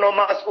ibnu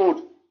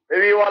mas'ud ɓe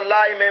wi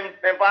wallahi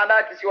min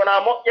fandaki si wona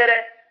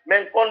moƴƴere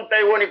min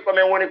kontay woni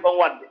komin woni kon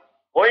wadde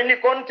o inni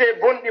konte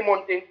bonɗi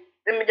mon ɗin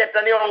ɗin mi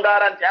ƴettani on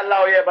garanti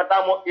allah o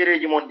yeɓata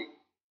moƴƴereji mon ɗi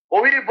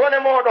o wi bone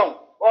moɗon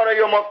ono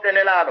yo mofte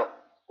nelaɗo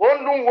on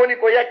ɗum woni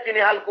ko yakkini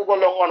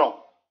halkugol on onon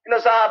ino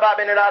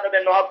sahabaɓe nelaɗo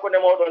ɓen no hakkude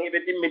moɗon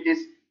hiɓe timmitis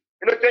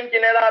ino coñci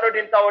nelaɗo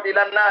ɗin tawoɗi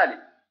lannali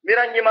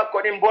miranji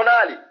makko ɗin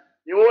bonali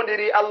mi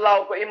wondiri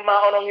allah ko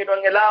imma onon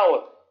hiɗon e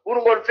laawol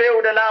ɓurgol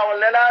fewde laawol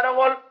nelaɗo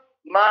ngol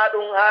ma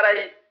ɗum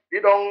haray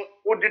ɗiɗon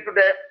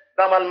udditude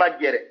damal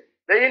majjere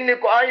ɓe inni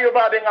ko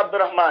ayyuba ben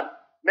abdourahman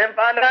min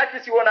fandaki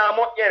si wona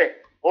moƴƴere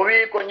o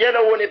wi ko ñelo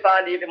woni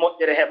faandiɓe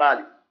moƴƴere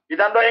heɓali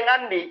idan ɗo en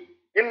andi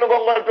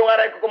innugol ngol tun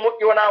aray koko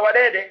moƴƴi wona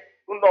waɗede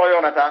ɗum ɗo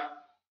yonata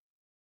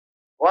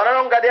wona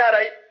noon kadi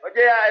aray o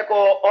jeeya e ko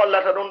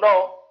hollata ɗum ɗo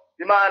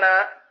bimana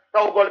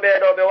tawgol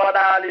ɓeɗo ɓe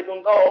waɗali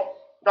ɗum ɗo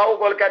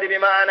tawgol kadi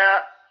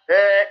bimana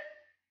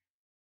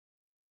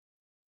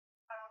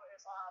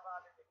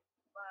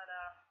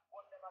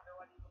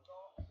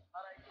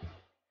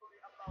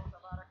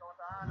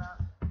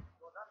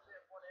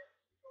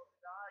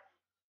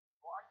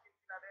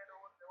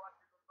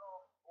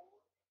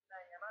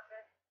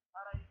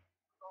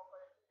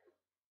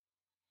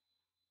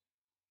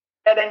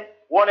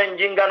wonen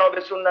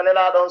jinganoɓe sunna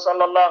nelaɗon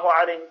sallllahu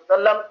alayhi wa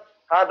sallam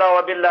hada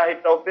wa billahi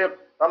tawfiq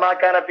fama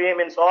kana fihi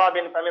min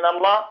sawabin famin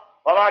allah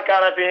wama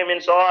kana fihi min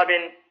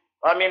sawabin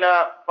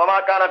فما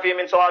كان فيه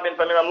من صواب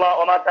فمن الله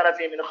وما كان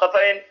فيه من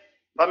خطأ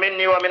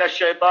فمني ومن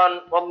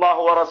الشيطان والله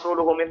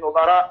ورسوله منه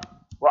براء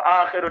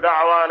وآخر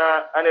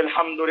دعوانا أن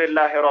الحمد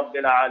لله رب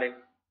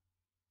العالمين.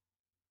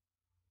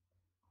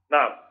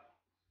 نعم.